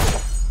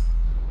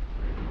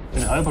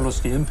 In high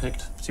velocity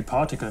impact, the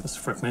particle is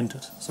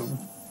fragmented. So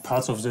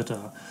parts of it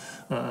are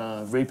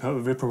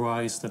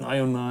vaporized and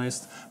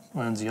ionized,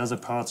 and the other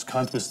parts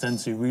can't withstand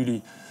the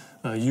really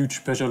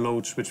huge pressure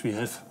loads which we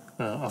have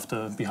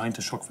behind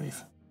the shock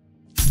wave.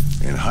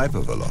 In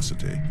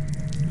hypervelocity,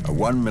 a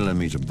 1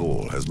 millimeter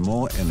ball has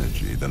more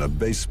energy than a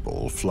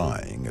baseball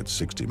flying at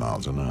 60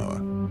 miles an hour.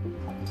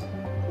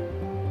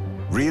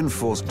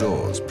 Reinforced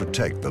doors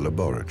protect the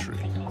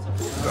laboratory.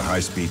 The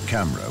high-speed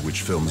camera,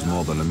 which films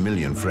more than 1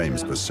 million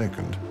frames per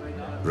second,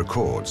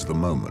 records the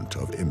moment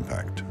of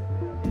impact.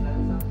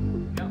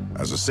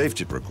 As a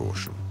safety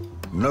precaution,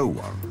 no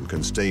one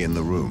can stay in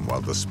the room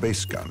while the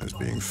space gun is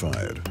being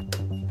fired.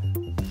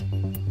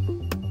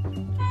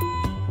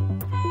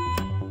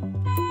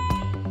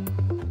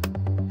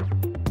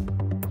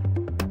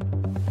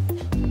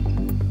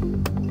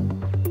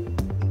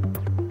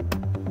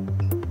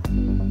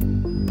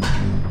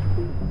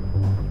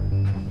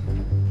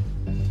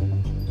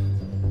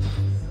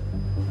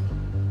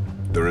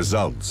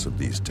 results of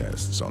these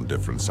tests on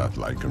different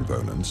satellite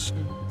components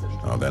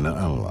are then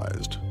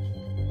analyzed.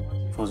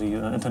 For the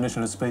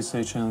International Space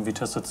Station, we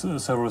tested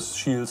several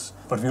shields,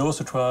 but we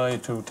also try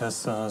to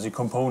test the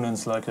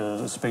components like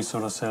space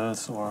solar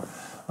cells or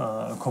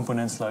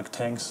components like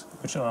tanks,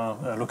 which are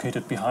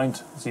located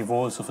behind the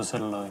walls of a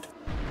satellite.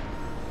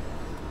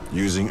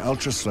 Using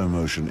ultra-slow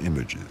motion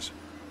images,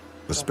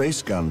 the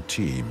Space Gun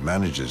team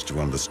manages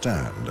to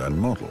understand and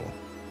model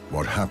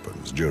what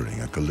happens during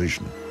a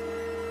collision.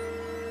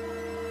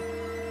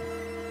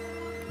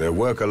 Their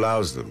work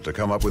allows them to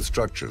come up with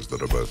structures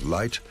that are both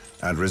light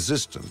and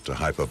resistant to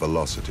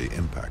hypervelocity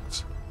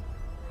impacts.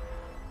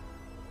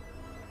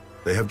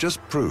 They have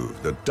just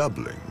proved that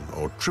doubling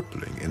or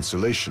tripling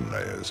insulation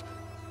layers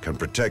can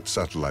protect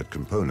satellite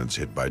components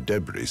hit by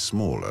debris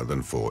smaller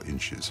than 4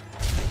 inches.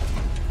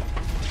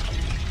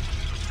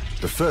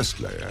 The first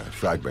layer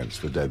fragments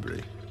the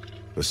debris.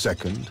 The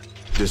second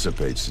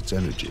dissipates its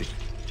energy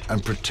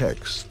and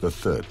protects the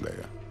third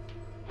layer.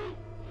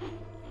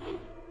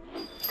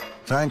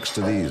 Thanks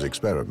to these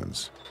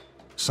experiments,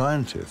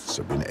 scientists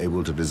have been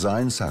able to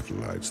design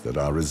satellites that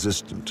are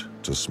resistant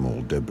to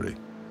small debris.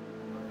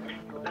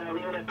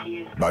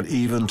 But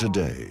even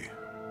today,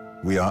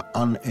 we are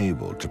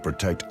unable to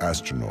protect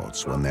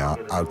astronauts when they are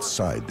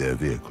outside their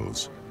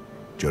vehicles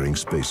during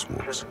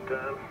spacewalks.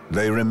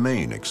 They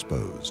remain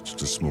exposed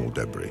to small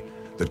debris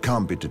that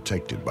can't be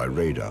detected by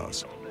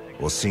radars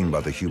or seen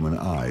by the human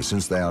eye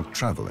since they are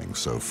traveling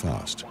so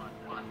fast.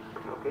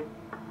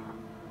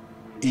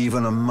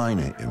 Even a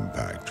minor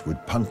impact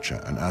would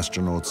puncture an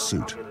astronaut's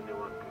suit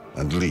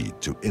and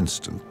lead to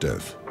instant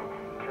death.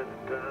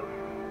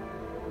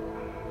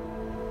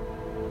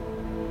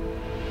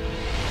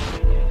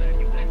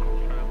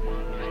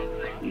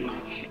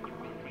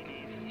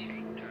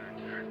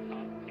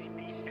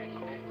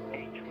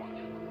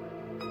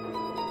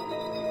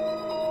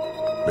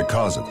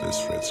 Because of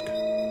this risk,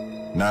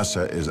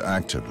 NASA is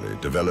actively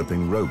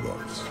developing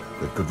robots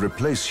that could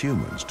replace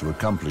humans to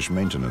accomplish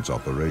maintenance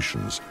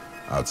operations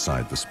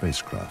outside the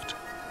spacecraft.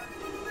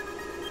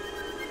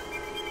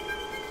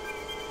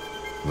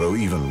 Though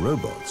even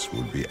robots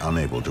would be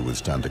unable to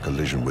withstand a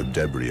collision with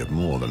debris of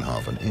more than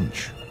 ½ an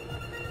inch.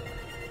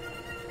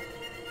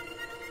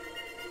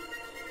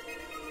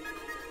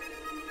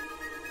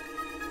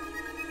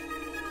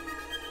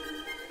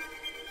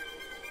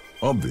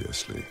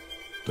 Obviously,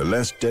 the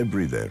less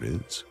debris there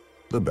is,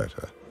 the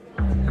better.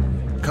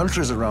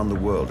 Countries around the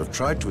world have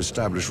tried to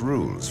establish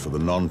rules for the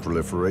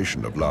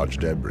non-proliferation of large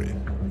debris,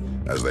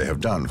 as they have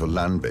done for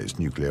land-based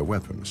nuclear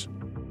weapons.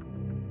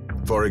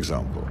 For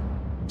example,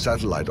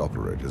 satellite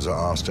operators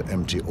are asked to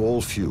empty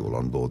all fuel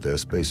on board their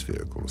space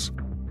vehicles.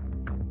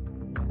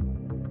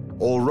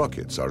 All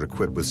rockets are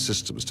equipped with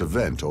systems to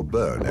vent or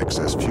burn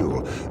excess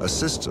fuel, a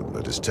system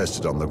that is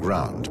tested on the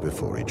ground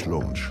before each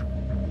launch.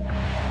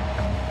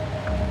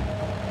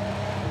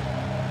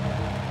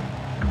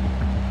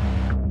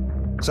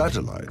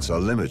 Satellites are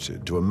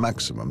limited to a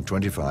maximum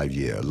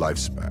 25-year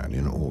lifespan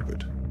in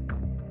orbit.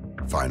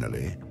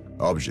 Finally,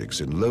 objects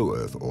in low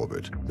Earth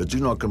orbit that do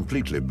not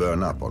completely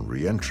burn up on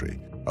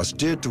re-entry are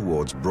steered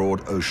towards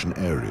broad ocean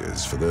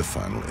areas for their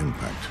final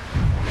impact.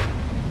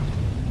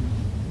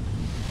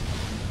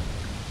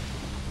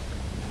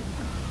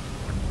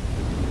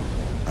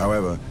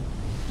 However,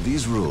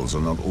 these rules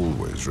are not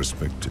always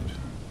respected,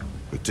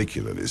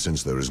 particularly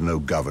since there is no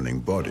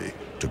governing body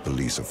to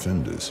police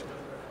offenders.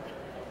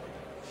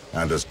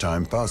 And as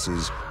time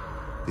passes,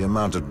 the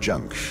amount of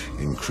junk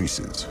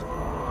increases.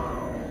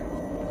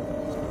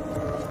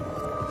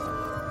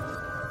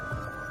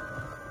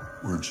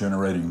 We're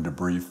generating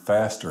debris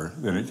faster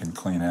than it can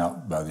clean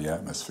out by the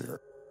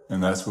atmosphere.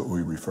 And that's what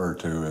we refer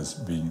to as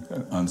being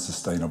an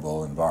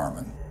unsustainable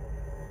environment.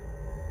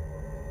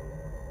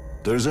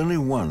 There's only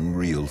one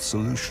real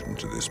solution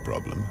to this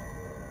problem.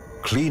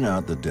 Clean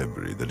out the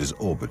debris that is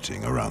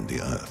orbiting around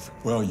the Earth.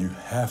 Well, you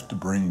have to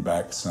bring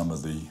back some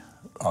of the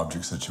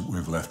objects that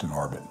we've left in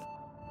orbit.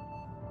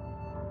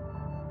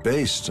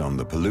 Based on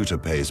the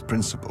polluter pays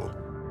principle,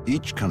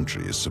 each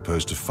country is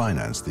supposed to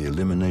finance the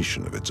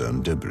elimination of its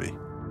own debris.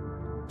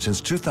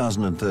 Since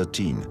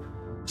 2013,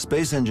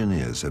 space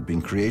engineers have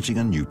been creating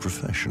a new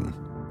profession: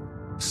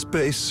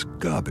 space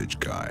garbage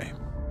guy.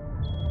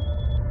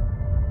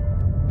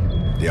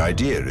 The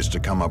idea is to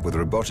come up with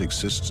robotic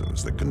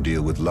systems that can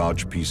deal with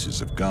large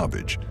pieces of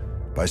garbage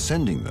by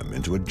sending them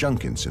into a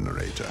junk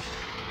incinerator,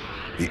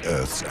 the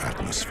Earth's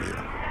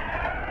atmosphere.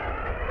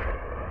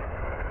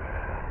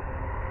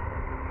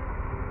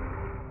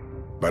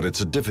 But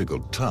it's a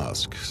difficult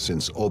task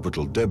since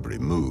orbital debris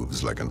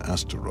moves like an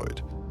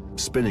asteroid,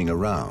 spinning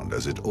around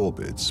as it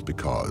orbits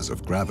because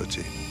of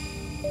gravity.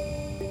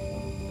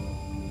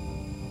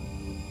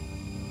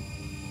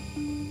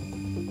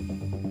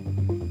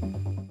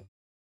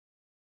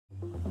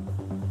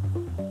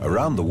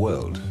 Around the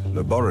world,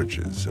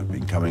 laboratories have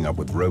been coming up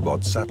with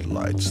robot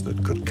satellites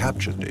that could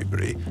capture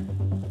debris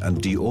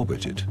and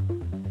deorbit it.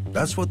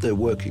 That's what they're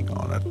working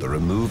on at the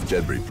Remove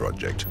Debris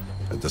Project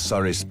at the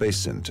Surrey Space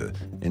Centre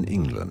in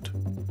England.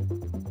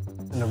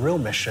 In a real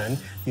mission,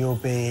 you'll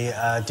be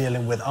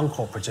dealing with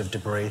uncooperative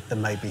debris that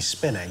may be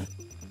spinning.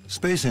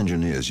 Space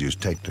engineers use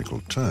technical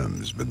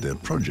terms, but their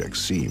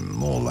projects seem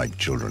more like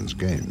children's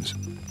games.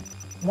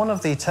 One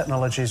of the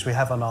technologies we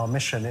have on our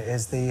mission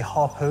is the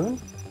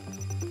harpoon.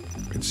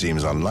 It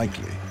seems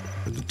unlikely,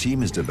 but the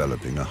team is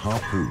developing a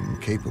harpoon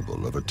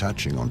capable of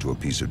attaching onto a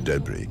piece of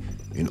debris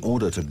in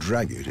order to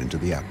drag it into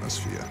the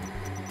atmosphere.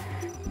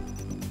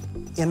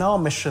 In our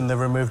mission, the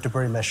Remove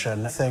Debris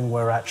mission, the thing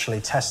we're actually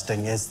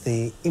testing is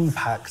the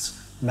impact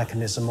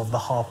mechanism of the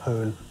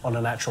harpoon on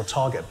an actual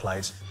target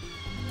plate.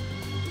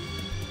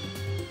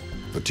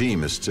 The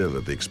team is still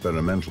at the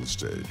experimental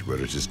stage,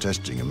 where it is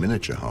testing a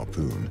miniature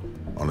harpoon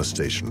on a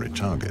stationary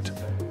target.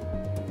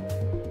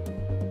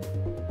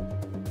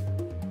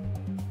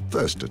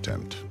 First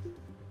attempt.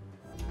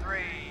 3,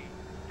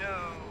 2,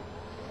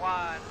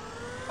 1,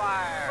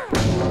 fire!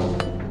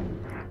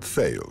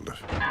 Failed.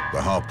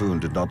 The harpoon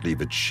did not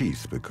leave its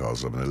sheath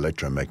because of an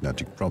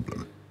electromagnetic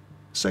problem.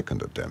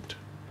 Second attempt.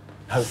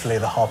 Hopefully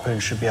the harpoon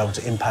should be able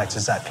to impact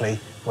exactly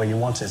where you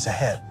want it to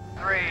hit.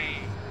 3,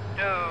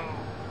 2,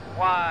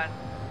 1,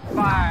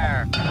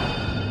 fire!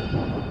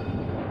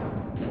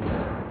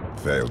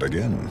 Failed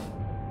again.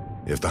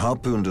 If the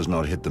harpoon does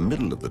not hit the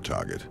middle of the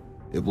target,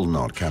 it will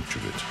not capture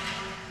it.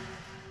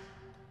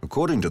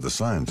 According to the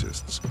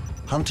scientists,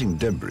 hunting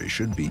debris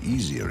should be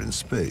easier in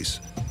space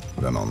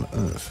than on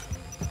Earth.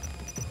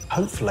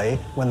 Hopefully,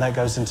 when that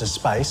goes into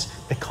space,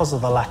 because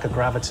of the lack of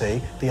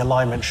gravity, the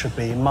alignment should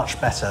be much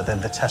better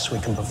than the tests we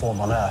can perform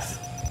on Earth.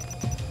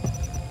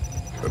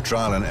 The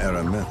trial and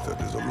error method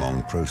is a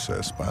long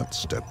process, but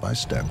step by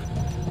step,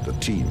 the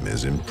team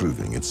is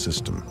improving its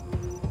system.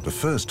 The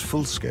first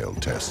full-scale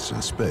tests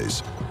in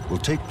space will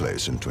take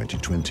place in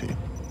 2020.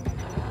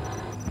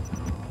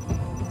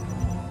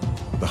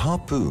 The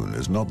harpoon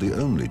is not the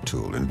only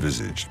tool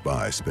envisaged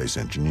by space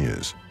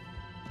engineers.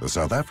 The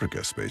South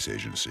Africa Space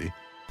Agency,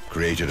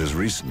 created as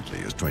recently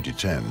as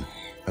 2010,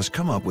 has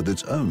come up with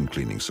its own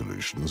cleaning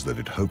solutions that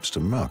it hopes to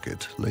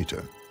market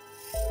later.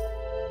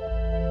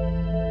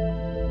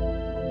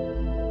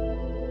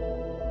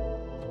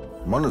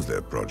 One of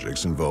their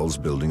projects involves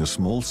building a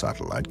small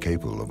satellite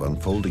capable of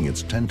unfolding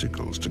its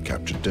tentacles to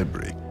capture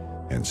debris,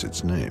 hence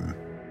its name,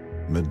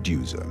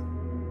 Medusa.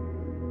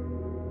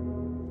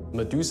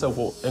 Medusa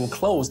will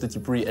enclose the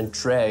debris and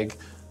drag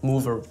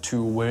mover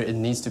to where it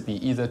needs to be,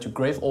 either to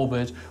grave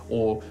orbit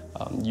or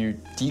you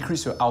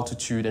decrease your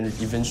altitude and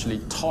eventually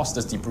toss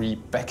this debris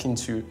back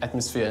into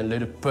atmosphere and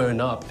let it burn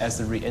up as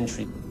the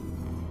re-entry.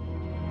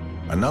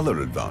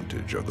 Another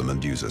advantage of the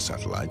Medusa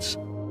satellites,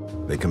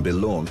 they can be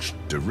launched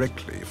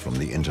directly from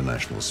the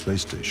International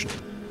Space Station.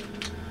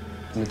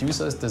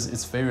 Medusa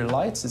it's very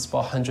light, it's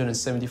about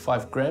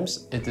 175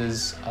 grams. It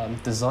is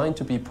designed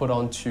to be put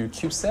onto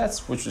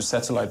CubeSats, which is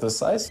satellite this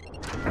size.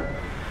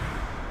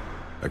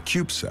 A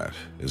CubeSat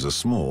is a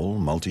small,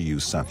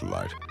 multi-use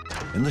satellite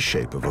in the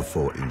shape of a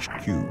 4-inch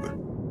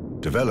cube.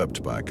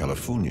 Developed by a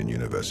Californian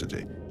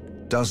university,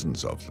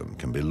 dozens of them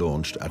can be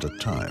launched at a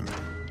time,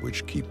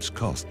 which keeps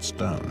costs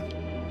down.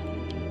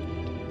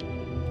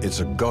 It's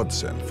a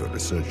godsend for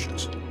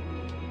researchers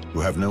who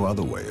have no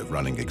other way of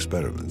running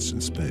experiments in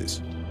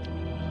space.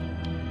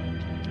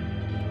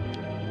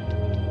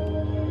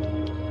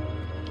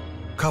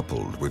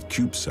 Coupled with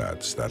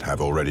CubeSats that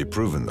have already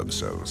proven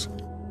themselves,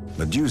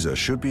 Medusa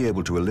should be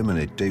able to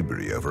eliminate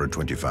debris over a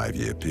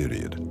 25-year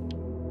period.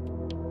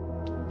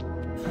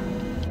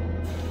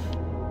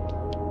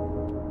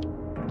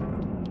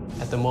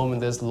 At the moment,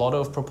 there's a lot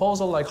of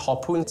proposals like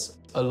harpoons.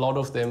 A lot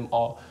of them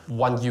are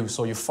one use,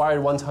 so you fire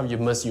it one time, you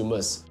miss, you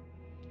miss.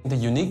 The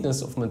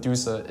uniqueness of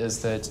Medusa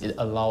is that it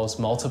allows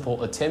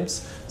multiple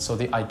attempts, so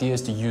the idea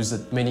is to use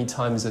it many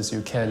times as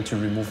you can to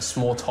remove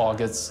small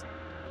targets.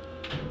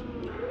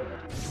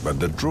 But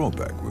the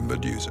drawback with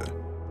Medusa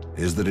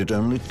is that it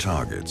only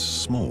targets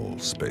small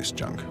space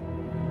junk.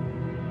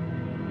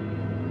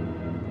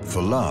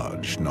 For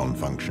large,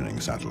 non-functioning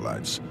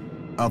satellites,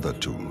 other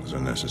tools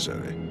are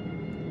necessary,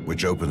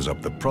 which opens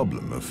up the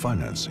problem of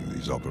financing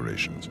these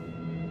operations.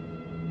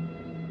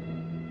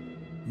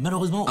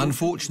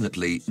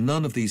 Unfortunately,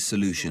 none of these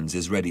solutions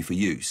is ready for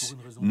use.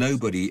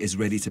 Nobody is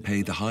ready to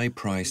pay the high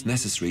price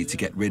necessary to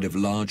get rid of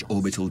large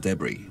orbital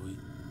debris.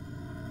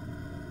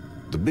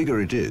 The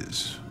bigger it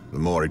is, the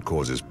more it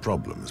causes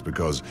problems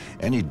because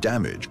any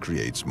damage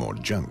creates more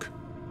junk.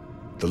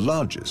 The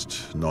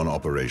largest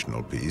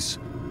non-operational piece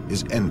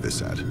is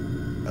Envisat,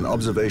 an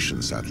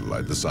observation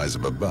satellite the size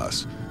of a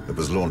bus that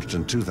was launched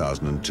in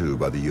 2002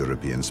 by the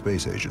European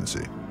Space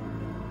Agency.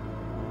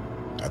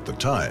 At the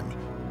time,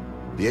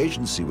 the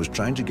agency was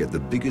trying to get the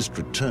biggest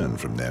return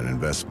from their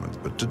investment,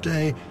 but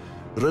today,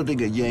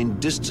 Rödinger Jähn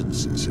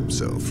distances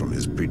himself from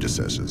his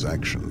predecessor's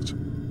actions.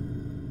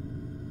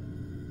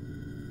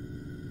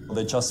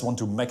 They just want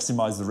to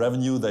maximize the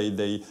revenue.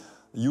 They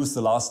use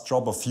the last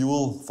drop of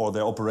fuel for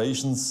their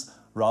operations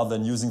rather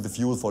than using the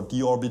fuel for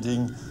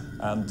deorbiting,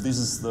 and this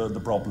is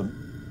the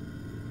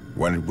problem.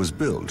 When it was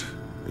built,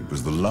 it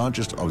was the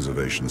largest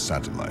observation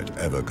satellite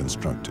ever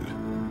constructed.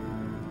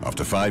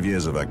 After 5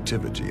 years of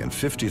activity and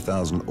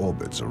 50,000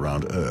 orbits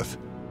around Earth,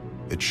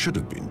 it should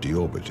have been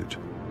deorbited.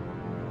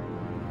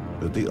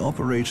 But the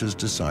operators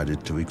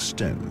decided to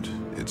extend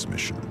its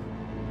mission.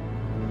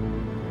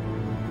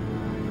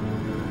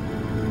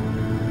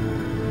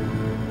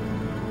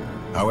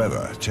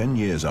 However, 10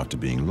 years after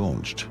being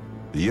launched,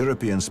 the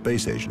European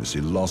Space Agency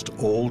lost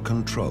all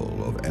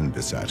control of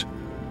Envisat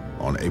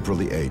on April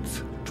the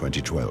 8th,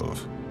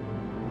 2012.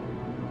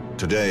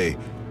 Today,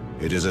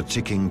 it is a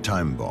ticking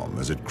time bomb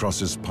as it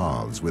crosses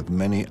paths with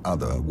many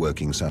other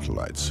working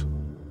satellites.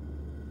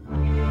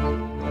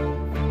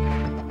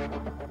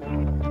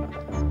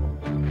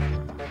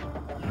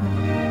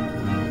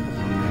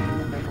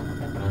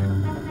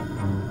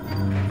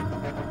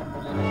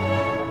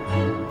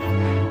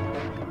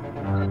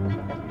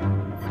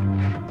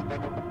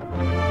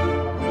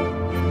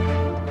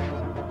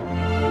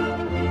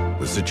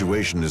 The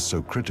situation is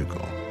so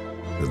critical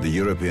that the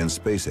European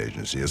Space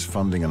Agency is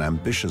funding an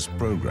ambitious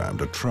program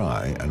to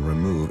try and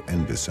remove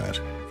Envisat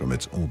from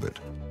its orbit.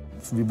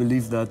 We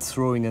believe that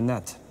throwing a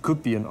net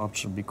could be an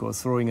option,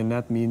 because throwing a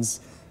net means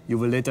you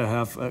will later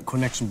have a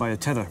connection by a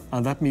tether.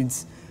 And that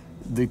means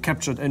the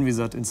captured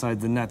Envisat inside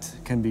the net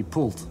can be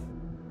pulled.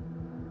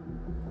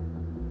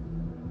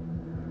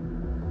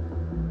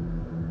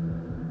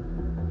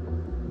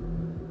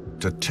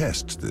 To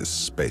test this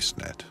space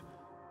net,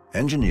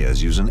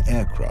 engineers use an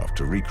aircraft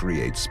to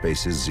recreate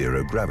space's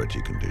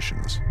zero-gravity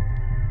conditions.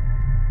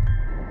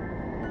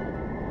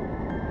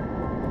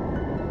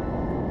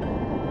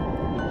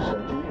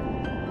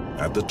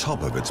 At the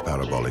top of its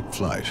parabolic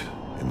flight,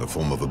 in the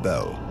form of a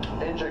bell,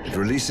 it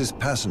releases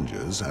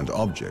passengers and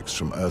objects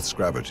from Earth's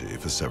gravity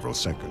for several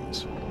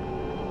seconds.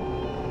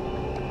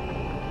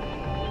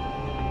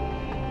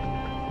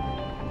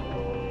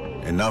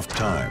 Enough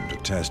time to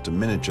test a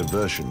miniature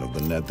version of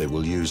the net they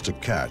will use to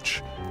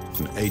catch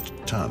an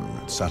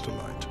 8-ton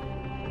satellite.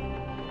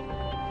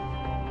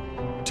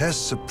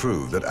 Tests have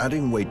proved that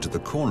adding weight to the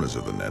corners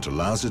of the net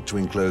allows it to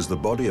enclose the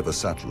body of a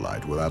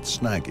satellite without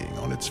snagging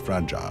on its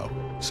fragile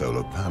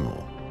solar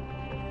panel.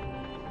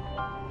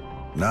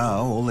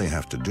 Now, all they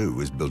have to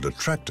do is build a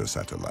tractor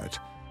satellite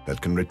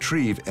that can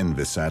retrieve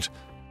Envisat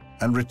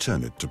and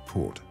return it to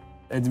port.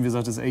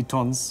 Envisat is 8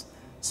 tons,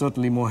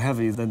 certainly more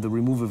heavy than the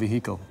removal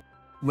vehicle.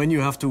 When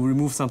you have to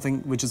remove something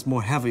which is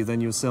more heavy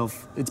than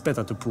yourself, it's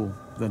better to pull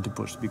than to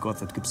push, because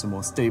that gives a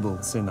more stable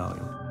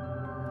scenario.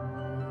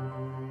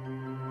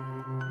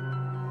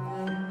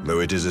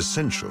 Though it is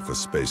essential for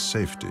space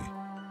safety,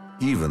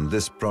 even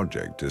this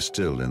project is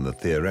still in the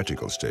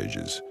theoretical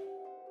stages,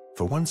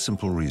 for one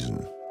simple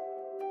reason.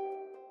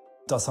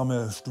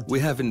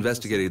 We have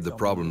investigated the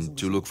problem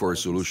to look for a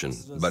solution,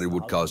 but it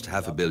would cost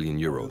 €500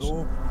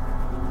 million.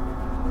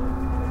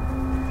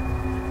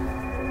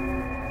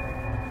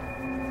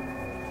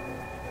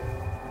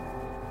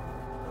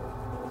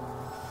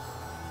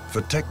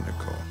 For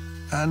technical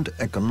and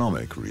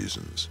economic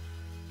reasons,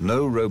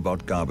 no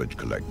robot garbage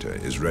collector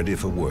is ready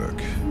for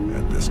work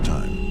at this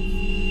time.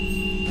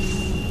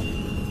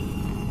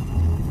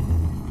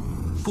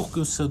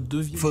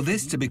 For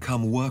this to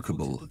become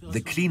workable, the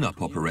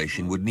cleanup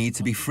operation would need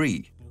to be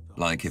free,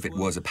 like if it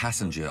was a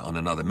passenger on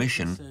another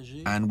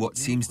mission, and what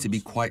seems to be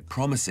quite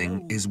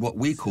promising is what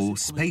we call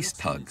space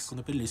tugs.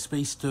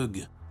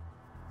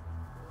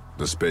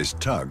 The space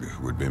tug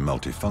would be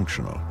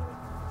multifunctional,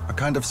 a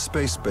kind of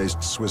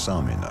space-based Swiss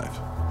Army knife.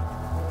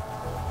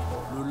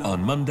 On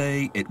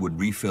Monday, it would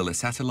refill a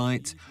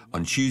satellite.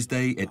 On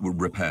Tuesday, it would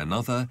repair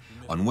another.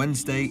 On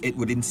Wednesday, it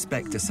would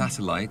inspect a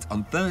satellite.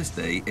 On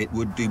Thursday, it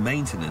would do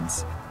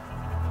maintenance.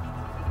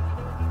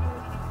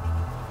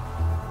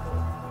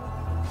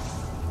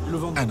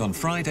 And on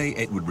Friday,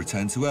 it would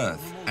return to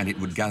Earth, and it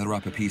would gather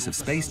up a piece of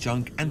space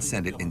junk and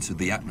send it into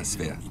the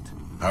atmosphere.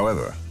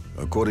 However,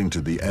 according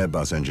to the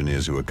Airbus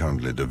engineers who are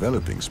currently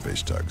developing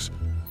space tugs,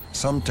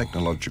 some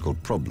technological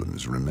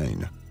problems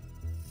remain.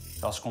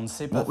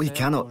 What we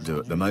cannot do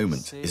at the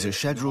moment is a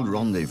scheduled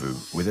rendezvous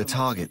with a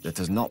target that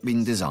has not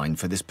been designed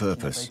for this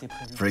purpose.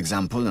 For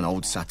example, an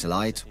old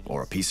satellite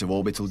or a piece of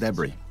orbital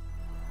debris.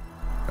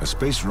 A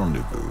space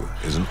rendezvous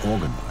is an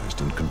organized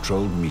and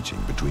controlled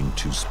meeting between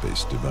two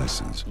space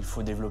devices.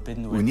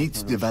 We need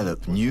to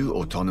develop new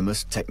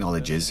autonomous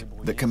technologies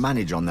that can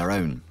manage on their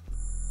own.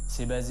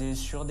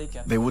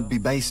 They would be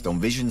based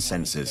on vision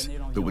sensors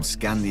that would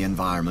scan the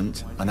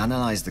environment and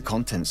analyze the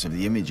contents of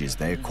the images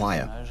they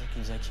acquire.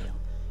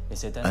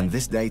 And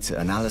this data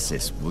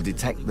analysis will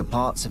detect the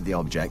parts of the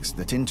objects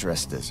that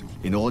interest us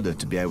in order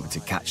to be able to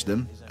catch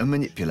them and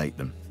manipulate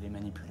them.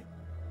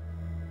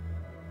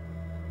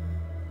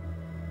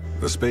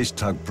 The Space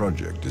Tug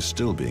project is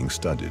still being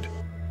studied,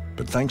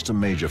 but thanks to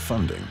major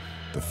funding,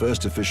 the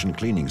first efficient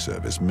cleaning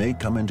service may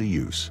come into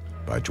use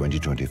by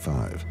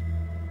 2025.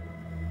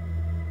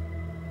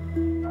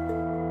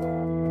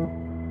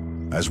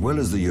 As well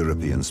as the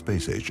European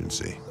Space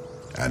Agency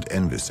and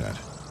Envisat,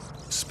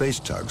 space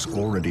tugs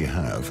already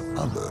have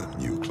other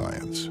new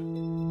clients.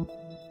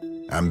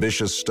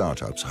 Ambitious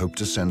startups hope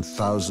to send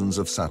thousands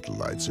of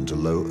satellites into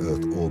low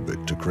Earth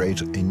orbit to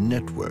create a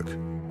network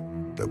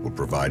that will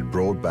provide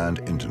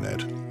broadband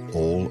internet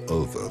all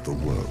over the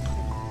world.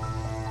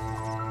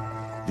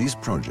 These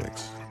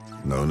projects,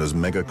 known as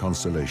mega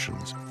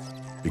constellations,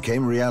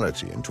 became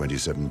reality in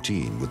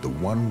 2017 with the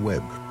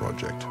OneWeb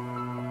project.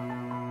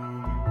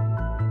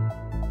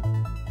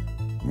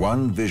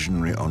 One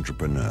visionary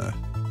entrepreneur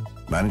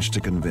managed to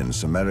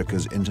convince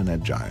America's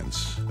internet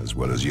giants, as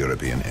well as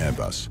European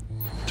Airbus,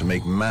 to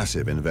make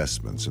massive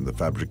investments in the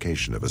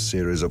fabrication of a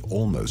series of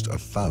almost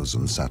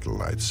 1,000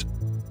 satellites.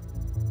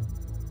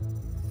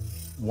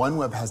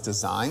 OneWeb has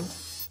designed,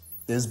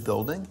 is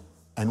building,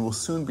 and will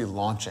soon be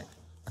launching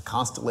a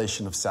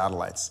constellation of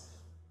satellites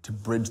to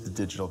bridge the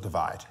digital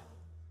divide,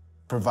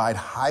 provide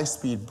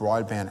high-speed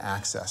broadband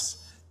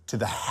access to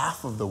the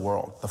half of the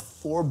world, the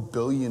 4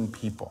 billion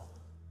people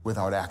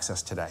without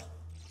access today.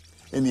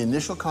 In the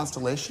initial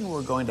constellation,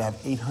 we're going to have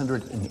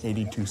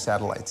 882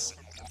 satellites.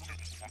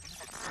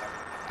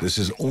 This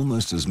is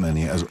almost as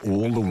many as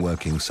all the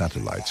working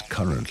satellites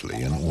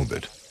currently in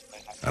orbit.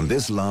 And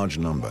this large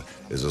number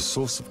is a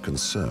source of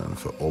concern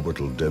for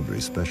orbital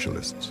debris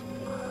specialists.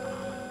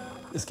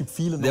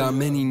 There are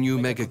many new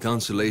mega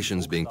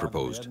constellations being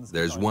proposed.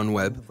 There's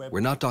OneWeb. We're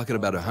not talking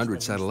about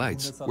 100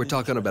 satellites. We're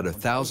talking about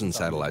 1,000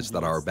 satellites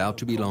that are about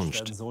to be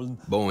launched.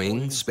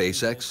 Boeing,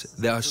 SpaceX,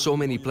 there are so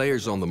many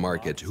players on the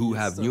market who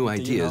have new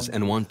ideas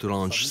and want to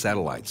launch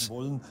satellites.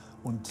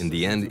 In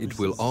the end, it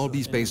will all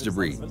be space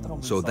debris.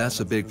 So that's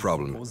a big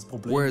problem.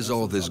 Where is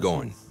all this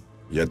going?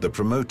 Yet the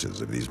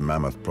promoters of these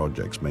mammoth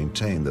projects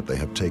maintain that they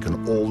have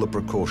taken all the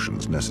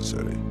precautions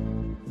necessary.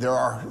 There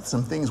are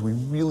some things we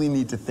really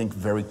need to think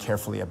very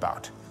carefully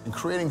about in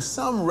creating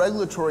some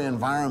regulatory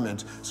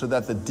environment so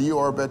that the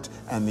deorbit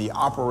and the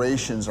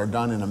operations are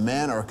done in a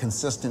manner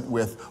consistent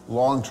with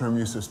long-term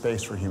use of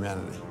space for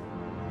humanity.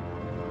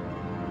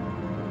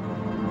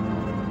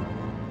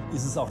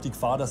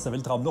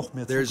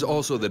 There's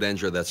also the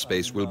danger that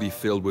space will be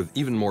filled with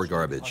even more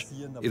garbage.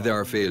 If there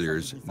are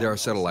failures, there are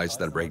satellites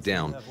that break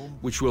down,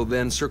 which will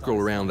then circle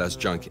around as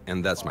junk,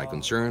 and that's my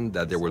concern,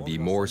 that there will be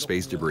more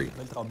space debris.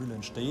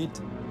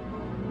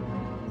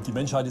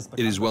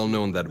 It is well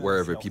known that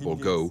wherever people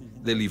go,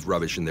 they leave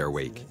rubbish in their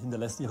wake.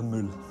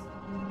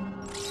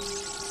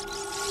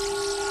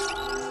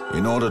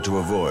 In order to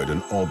avoid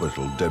an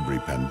orbital debris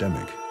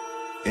pandemic,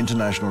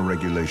 international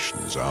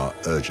regulations are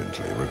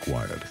urgently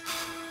required.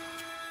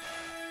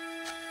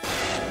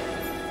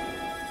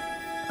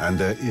 And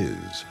there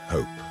is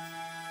hope.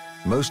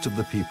 Most of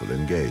the people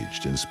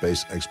engaged in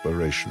space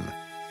exploration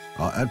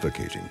are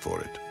advocating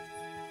for it.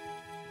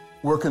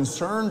 We're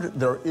concerned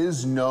there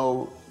is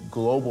no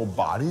global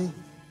body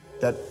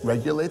that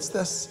regulates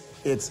this.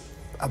 It's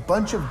a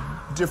bunch of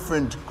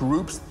different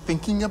groups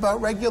thinking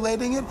about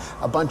regulating it,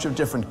 a bunch of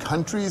different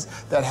countries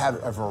that have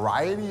a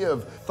variety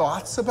of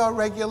thoughts about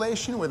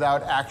regulation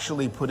without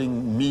actually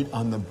putting meat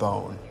on the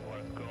bone.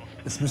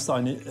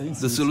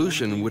 The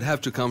solution would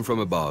have to come from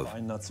above,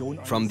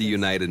 from the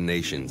United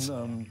Nations,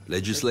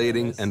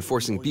 legislating and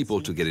forcing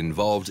people to get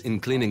involved in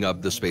cleaning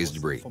up the space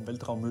debris.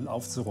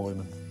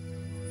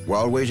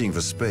 While waiting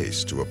for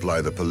space to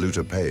apply the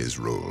polluter pays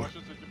rule,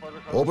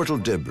 orbital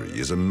debris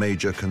is a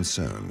major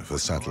concern for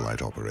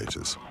satellite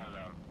operators.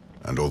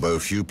 And although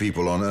few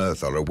people on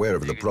Earth are aware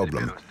of the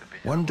problem,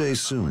 one day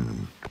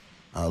soon,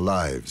 our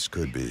lives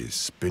could be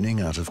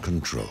spinning out of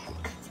control.